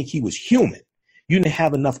you didn't think he was human. You didn't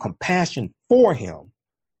have enough compassion for him,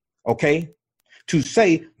 okay, to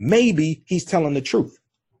say maybe he's telling the truth,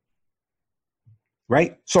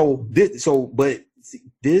 right? But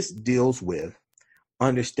this deals with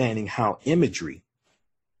understanding how imagery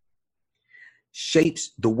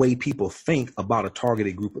shapes the way people think about a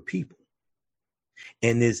targeted group of people.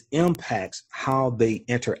 And this impacts how they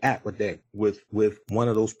interact with one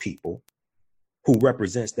of those people who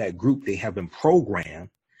represents that group they have been programmed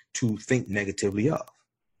to think negatively of.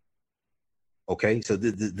 Okay, so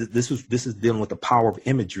this is dealing with the power of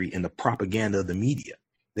imagery and the propaganda of the media.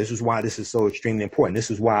 This is why this is so extremely important.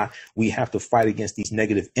 This is why we have to fight against these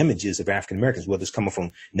negative images of African Americans, whether it's coming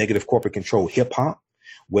from negative corporate control hip hop,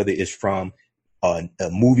 whether it's from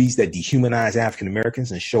movies that dehumanize African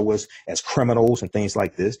Americans and show us as criminals and things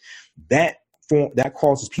like this. That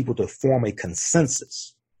causes people to form a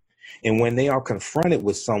consensus. And when they are confronted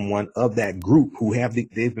with someone of that group who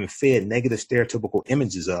they've been fed negative stereotypical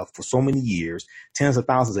images of for so many years, tens of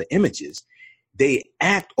thousands of images, they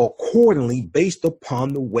act accordingly based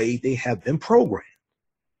upon the way they have been programmed.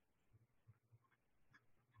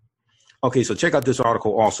 Okay, so check out this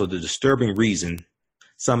article also, The Disturbing Reason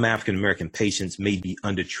Some African American Patients May Be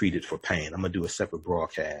Undertreated for Pain. I'm going to do a separate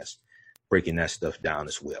broadcast breaking that stuff down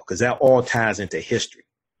as well, because that all ties into history.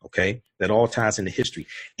 Okay, that all ties into history.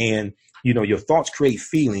 And, you know, your thoughts create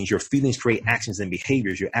feelings, your feelings create actions and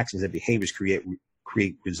behaviors, your actions and behaviors create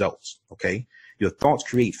results. Okay, your thoughts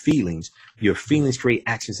create feelings, your feelings create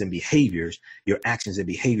actions and behaviors, your actions and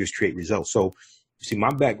behaviors create results. So, you see, my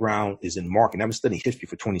background is in marketing. I've been studying history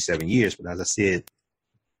for 27 years, but as I said,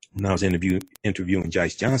 when I was interviewing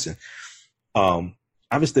Jice Johnson,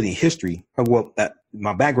 I've been studying history. Well,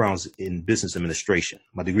 my background's in business administration.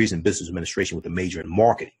 My degree's in business administration with a major in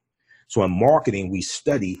marketing. So in marketing, we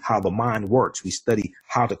study how the mind works. We study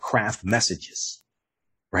how to craft messages,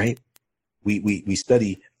 right? We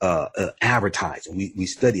study advertising. We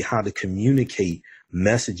study how to communicate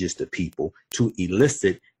messages to people to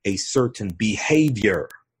elicit a certain behavior.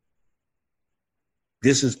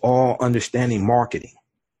 This is all understanding marketing.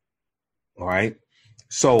 All right.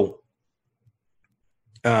 So,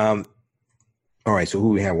 All right, so who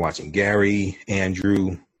we have watching? Gary,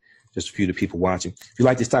 Andrew, just a few of the people watching. If you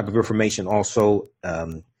like this type of information, also,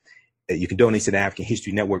 you can donate to the African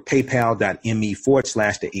History Network,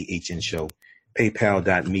 paypal.me/the AHN show,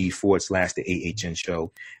 paypal.me/the AHN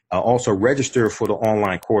show. Also register for the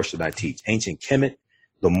online course that I teach, Ancient Kemet,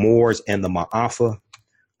 the Moors and the Ma'afa,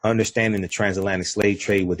 Understanding the Transatlantic Slave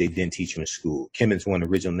Trade, what they didn't teach you in school. Kemet is one of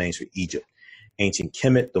the original names for Egypt. Ancient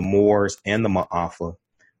Kemet, the Moors and the Ma'afa,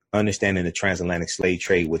 Understanding the Transatlantic Slave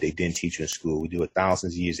Trade, what they didn't teach you in school. We do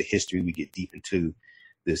thousands of years of history. We get deep into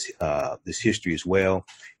this history as well.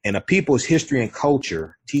 And a people's history and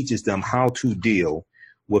culture teaches them how to deal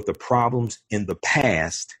with the problems in the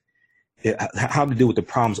past, how to deal with the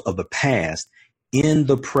problems of the past in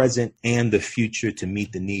the present and the future to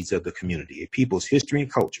meet the needs of the community. A people's history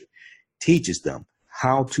and culture teaches them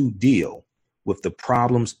how to deal with the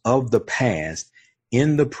problems of the past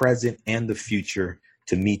in the present and the future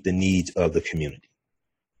to meet the needs of the community.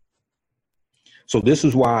 So this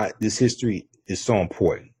is why this history is so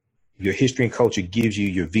important. Your history and culture gives you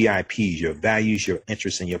your VIPs, your values, your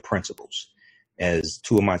interests, and your principles. As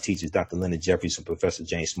two of my teachers, Dr. Leonard Jeffries and Professor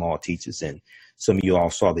James Small teaches, and some of you all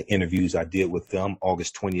saw the interviews I did with them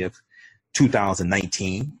August 20th,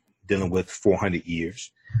 2019, dealing with 400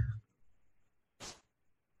 years.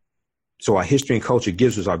 So our history and culture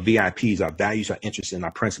gives us our VIPs, our values, our interests, and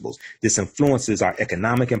our principles. This influences our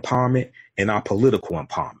economic empowerment and our political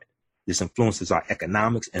empowerment. This influences our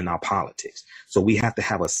economics and our politics. So we have to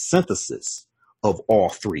have a synthesis of all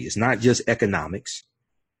three. It's not just economics,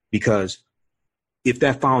 because if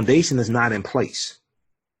that foundation is not in place,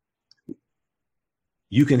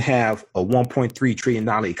 you can have a $1.3 trillion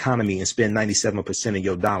economy and spend 97% of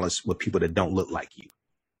your dollars with people that don't look like you.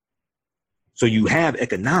 So you have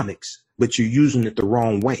economics, but you're using it the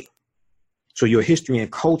wrong way. So your history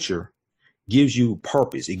and culture gives you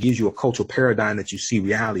purpose. It gives you a cultural paradigm that you see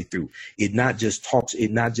reality through. It not just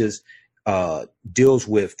deals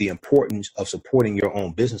with the importance of supporting your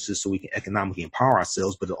own businesses so we can economically empower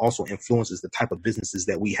ourselves, but it also influences the type of businesses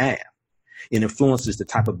that we have. It influences the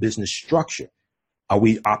type of business structure. Are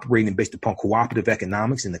we operating based upon cooperative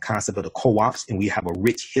economics and the concept of the co-ops? And we have a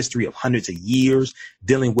rich history of hundreds of years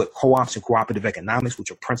dealing with co-ops and cooperative economics, which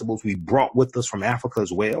are principles we brought with us from Africa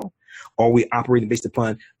as well. Or are we operating based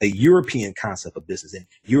upon a European concept of business and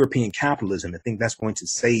European capitalism and think that's going to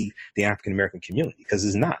save the African American community? Because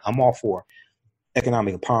it's not. I'm all for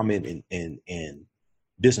economic empowerment and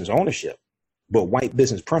business ownership, but white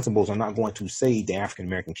business principles are not going to save the African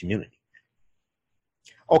American community.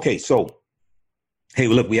 Okay, so hey,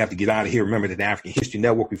 well, look, we have to get out of here. Remember that the African History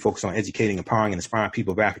Network, we focus on educating, empowering, and inspiring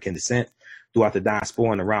people of African descent throughout the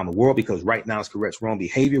diaspora and around the world, because right now it's corrects wrong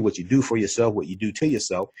behavior. What you do for yourself, what you do to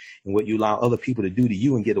yourself, and what you allow other people to do to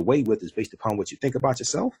you and get away with is based upon what you think about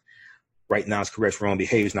yourself. Right now it's corrects wrong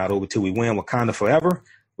behavior. It's not over till we win. Wakanda forever.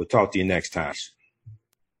 We'll talk to you next time.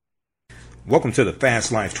 Welcome to the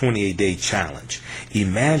Fast Life 28-Day Challenge.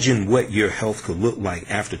 Imagine what your health could look like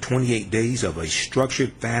after 28 days of a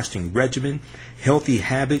structured fasting regimen, healthy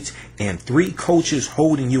habits, and 3 coaches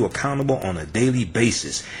holding you accountable on a daily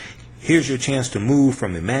basis. Here's your chance to move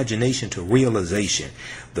from imagination to realization.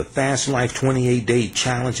 The Fast Life 28-Day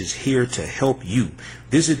Challenge is here to help you.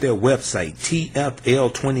 Visit their website,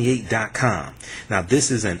 tfl28.com. Now, this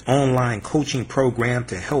is an online coaching program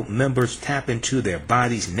to help members tap into their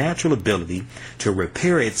body's natural ability to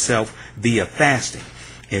repair itself via fasting.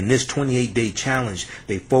 In this 28-day challenge,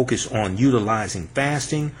 they focus on utilizing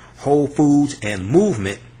fasting, whole foods, and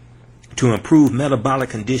movement to improve metabolic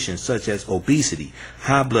conditions such as obesity,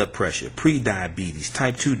 high blood pressure, prediabetes,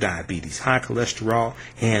 type 2 diabetes, high cholesterol,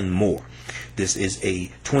 and more. This is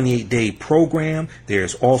a 28-day program.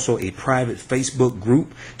 There's also a private Facebook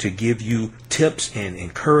group to give you tips and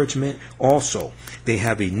encouragement. Also, they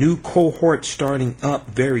have a new cohort starting up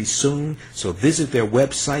very soon. So visit their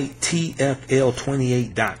website,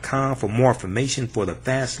 tfl28.com, for more information for the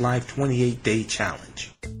Fast Life 28-Day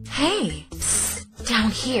Challenge. Hey,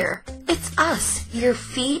 down here. It's us, your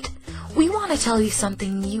feet. We want to tell you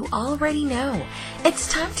something you already know.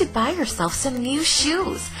 It's time to buy yourself some new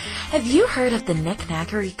shoes. Have you heard of the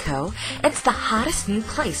Knickknackery Co? It's the hottest new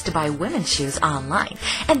place to buy women's shoes online,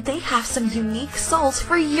 and they have some unique soles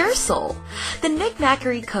for your sole. The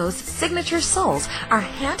Knickknackery Co.'s signature soles are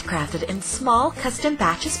handcrafted in small custom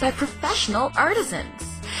batches by professional artisans.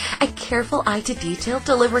 A careful eye to detail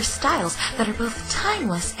delivers styles that are both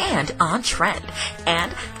timeless and on trend,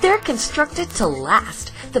 and they're constructed to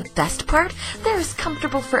last. The best part, they're as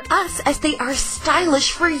comfortable for us as they are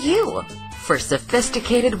stylish for you. For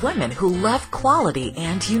sophisticated women who love quality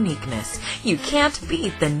and uniqueness, you can't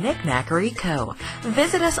beat the Knickknackery Co.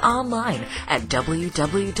 Visit us online at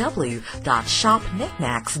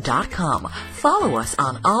www.shopknickknacks.com. Follow us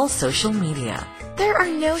on all social media. There are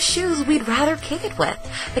no shoes we'd rather kick it with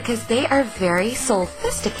because they are very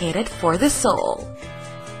sophisticated for the soul.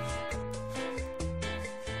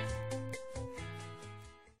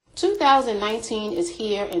 2019 is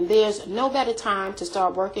here, and there's no better time to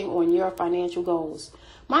start working on your financial goals.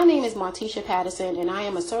 My name is Martisha Patterson, and I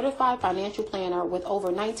am a certified financial planner with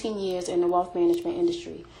over 19 years in the wealth management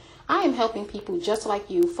industry. I am helping people just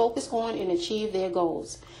like you focus on and achieve their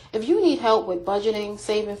goals. If you need help with budgeting,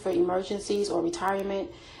 saving for emergencies or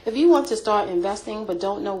retirement, if you want to start investing but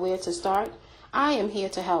don't know where to start, I am here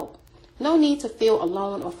to help. No need to feel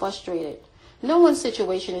alone or frustrated. No one's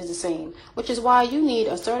situation is the same, which is why you need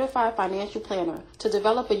a certified financial planner to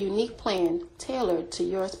develop a unique plan tailored to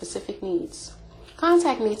your specific needs.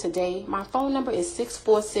 Contact me today. My phone number is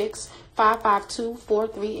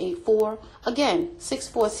 646-552-4384. Again,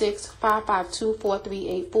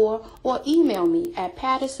 646-552-4384, or email me at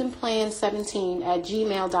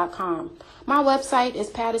pattersonplan17@gmail.com. My website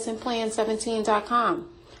is pattersonplan17.com.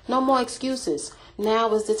 No more excuses.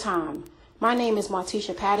 Now is the time. My name is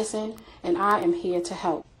Martisha Patterson, and I am here to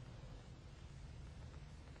help.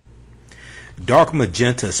 Dark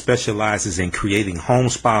Magenta specializes in creating home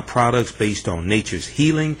spa products based on nature's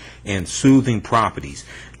healing and soothing properties.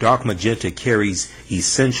 Dark Magenta carries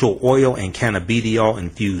essential oil and cannabidiol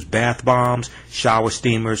infused bath bombs, shower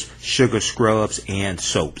steamers, sugar scrubs, and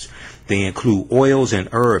soaps. They include oils and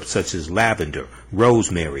herbs such as lavender,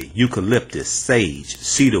 rosemary, eucalyptus, sage,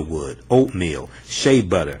 cedarwood, oatmeal, shea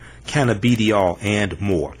butter, cannabidiol, and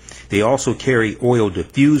more. They also carry oil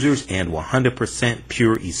diffusers and 100%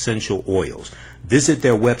 pure essential oils. Visit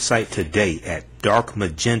their website today at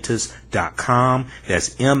darkmagentas.com.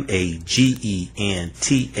 That's MAGENTAS,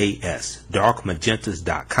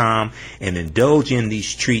 darkmagentas.com, and indulge in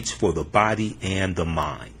these treats for the body and the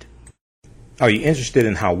mind. Are you interested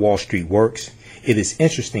in how Wall Street works? It is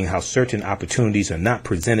interesting how certain opportunities are not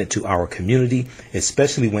presented to our community,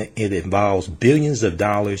 especially when it involves billions of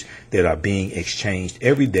dollars that are being exchanged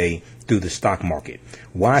every day through the stock market.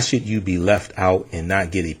 Why should you be left out and not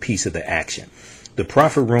get a piece of the action?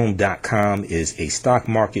 TheProfitRoom.com is a stock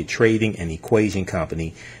market trading and equation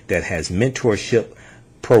company that has mentorship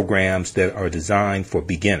programs that are designed for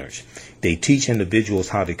beginners. They teach individuals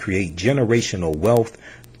how to create generational wealth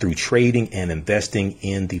through trading and investing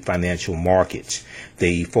in the financial markets.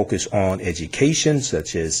 They focus on education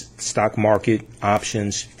such as stock market,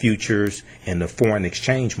 options, futures, and the foreign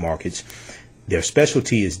exchange markets. Their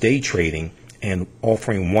specialty is day trading and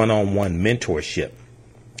offering one-on-one mentorship.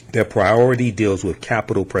 Their priority deals with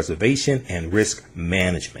capital preservation and risk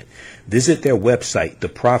management. Visit their website,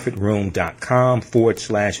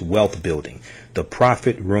 theprofitroom.com/wealth building.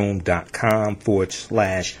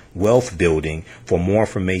 theprofitroom.com/wealth building for more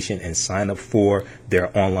information and sign up for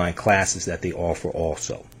their online classes that they offer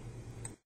also.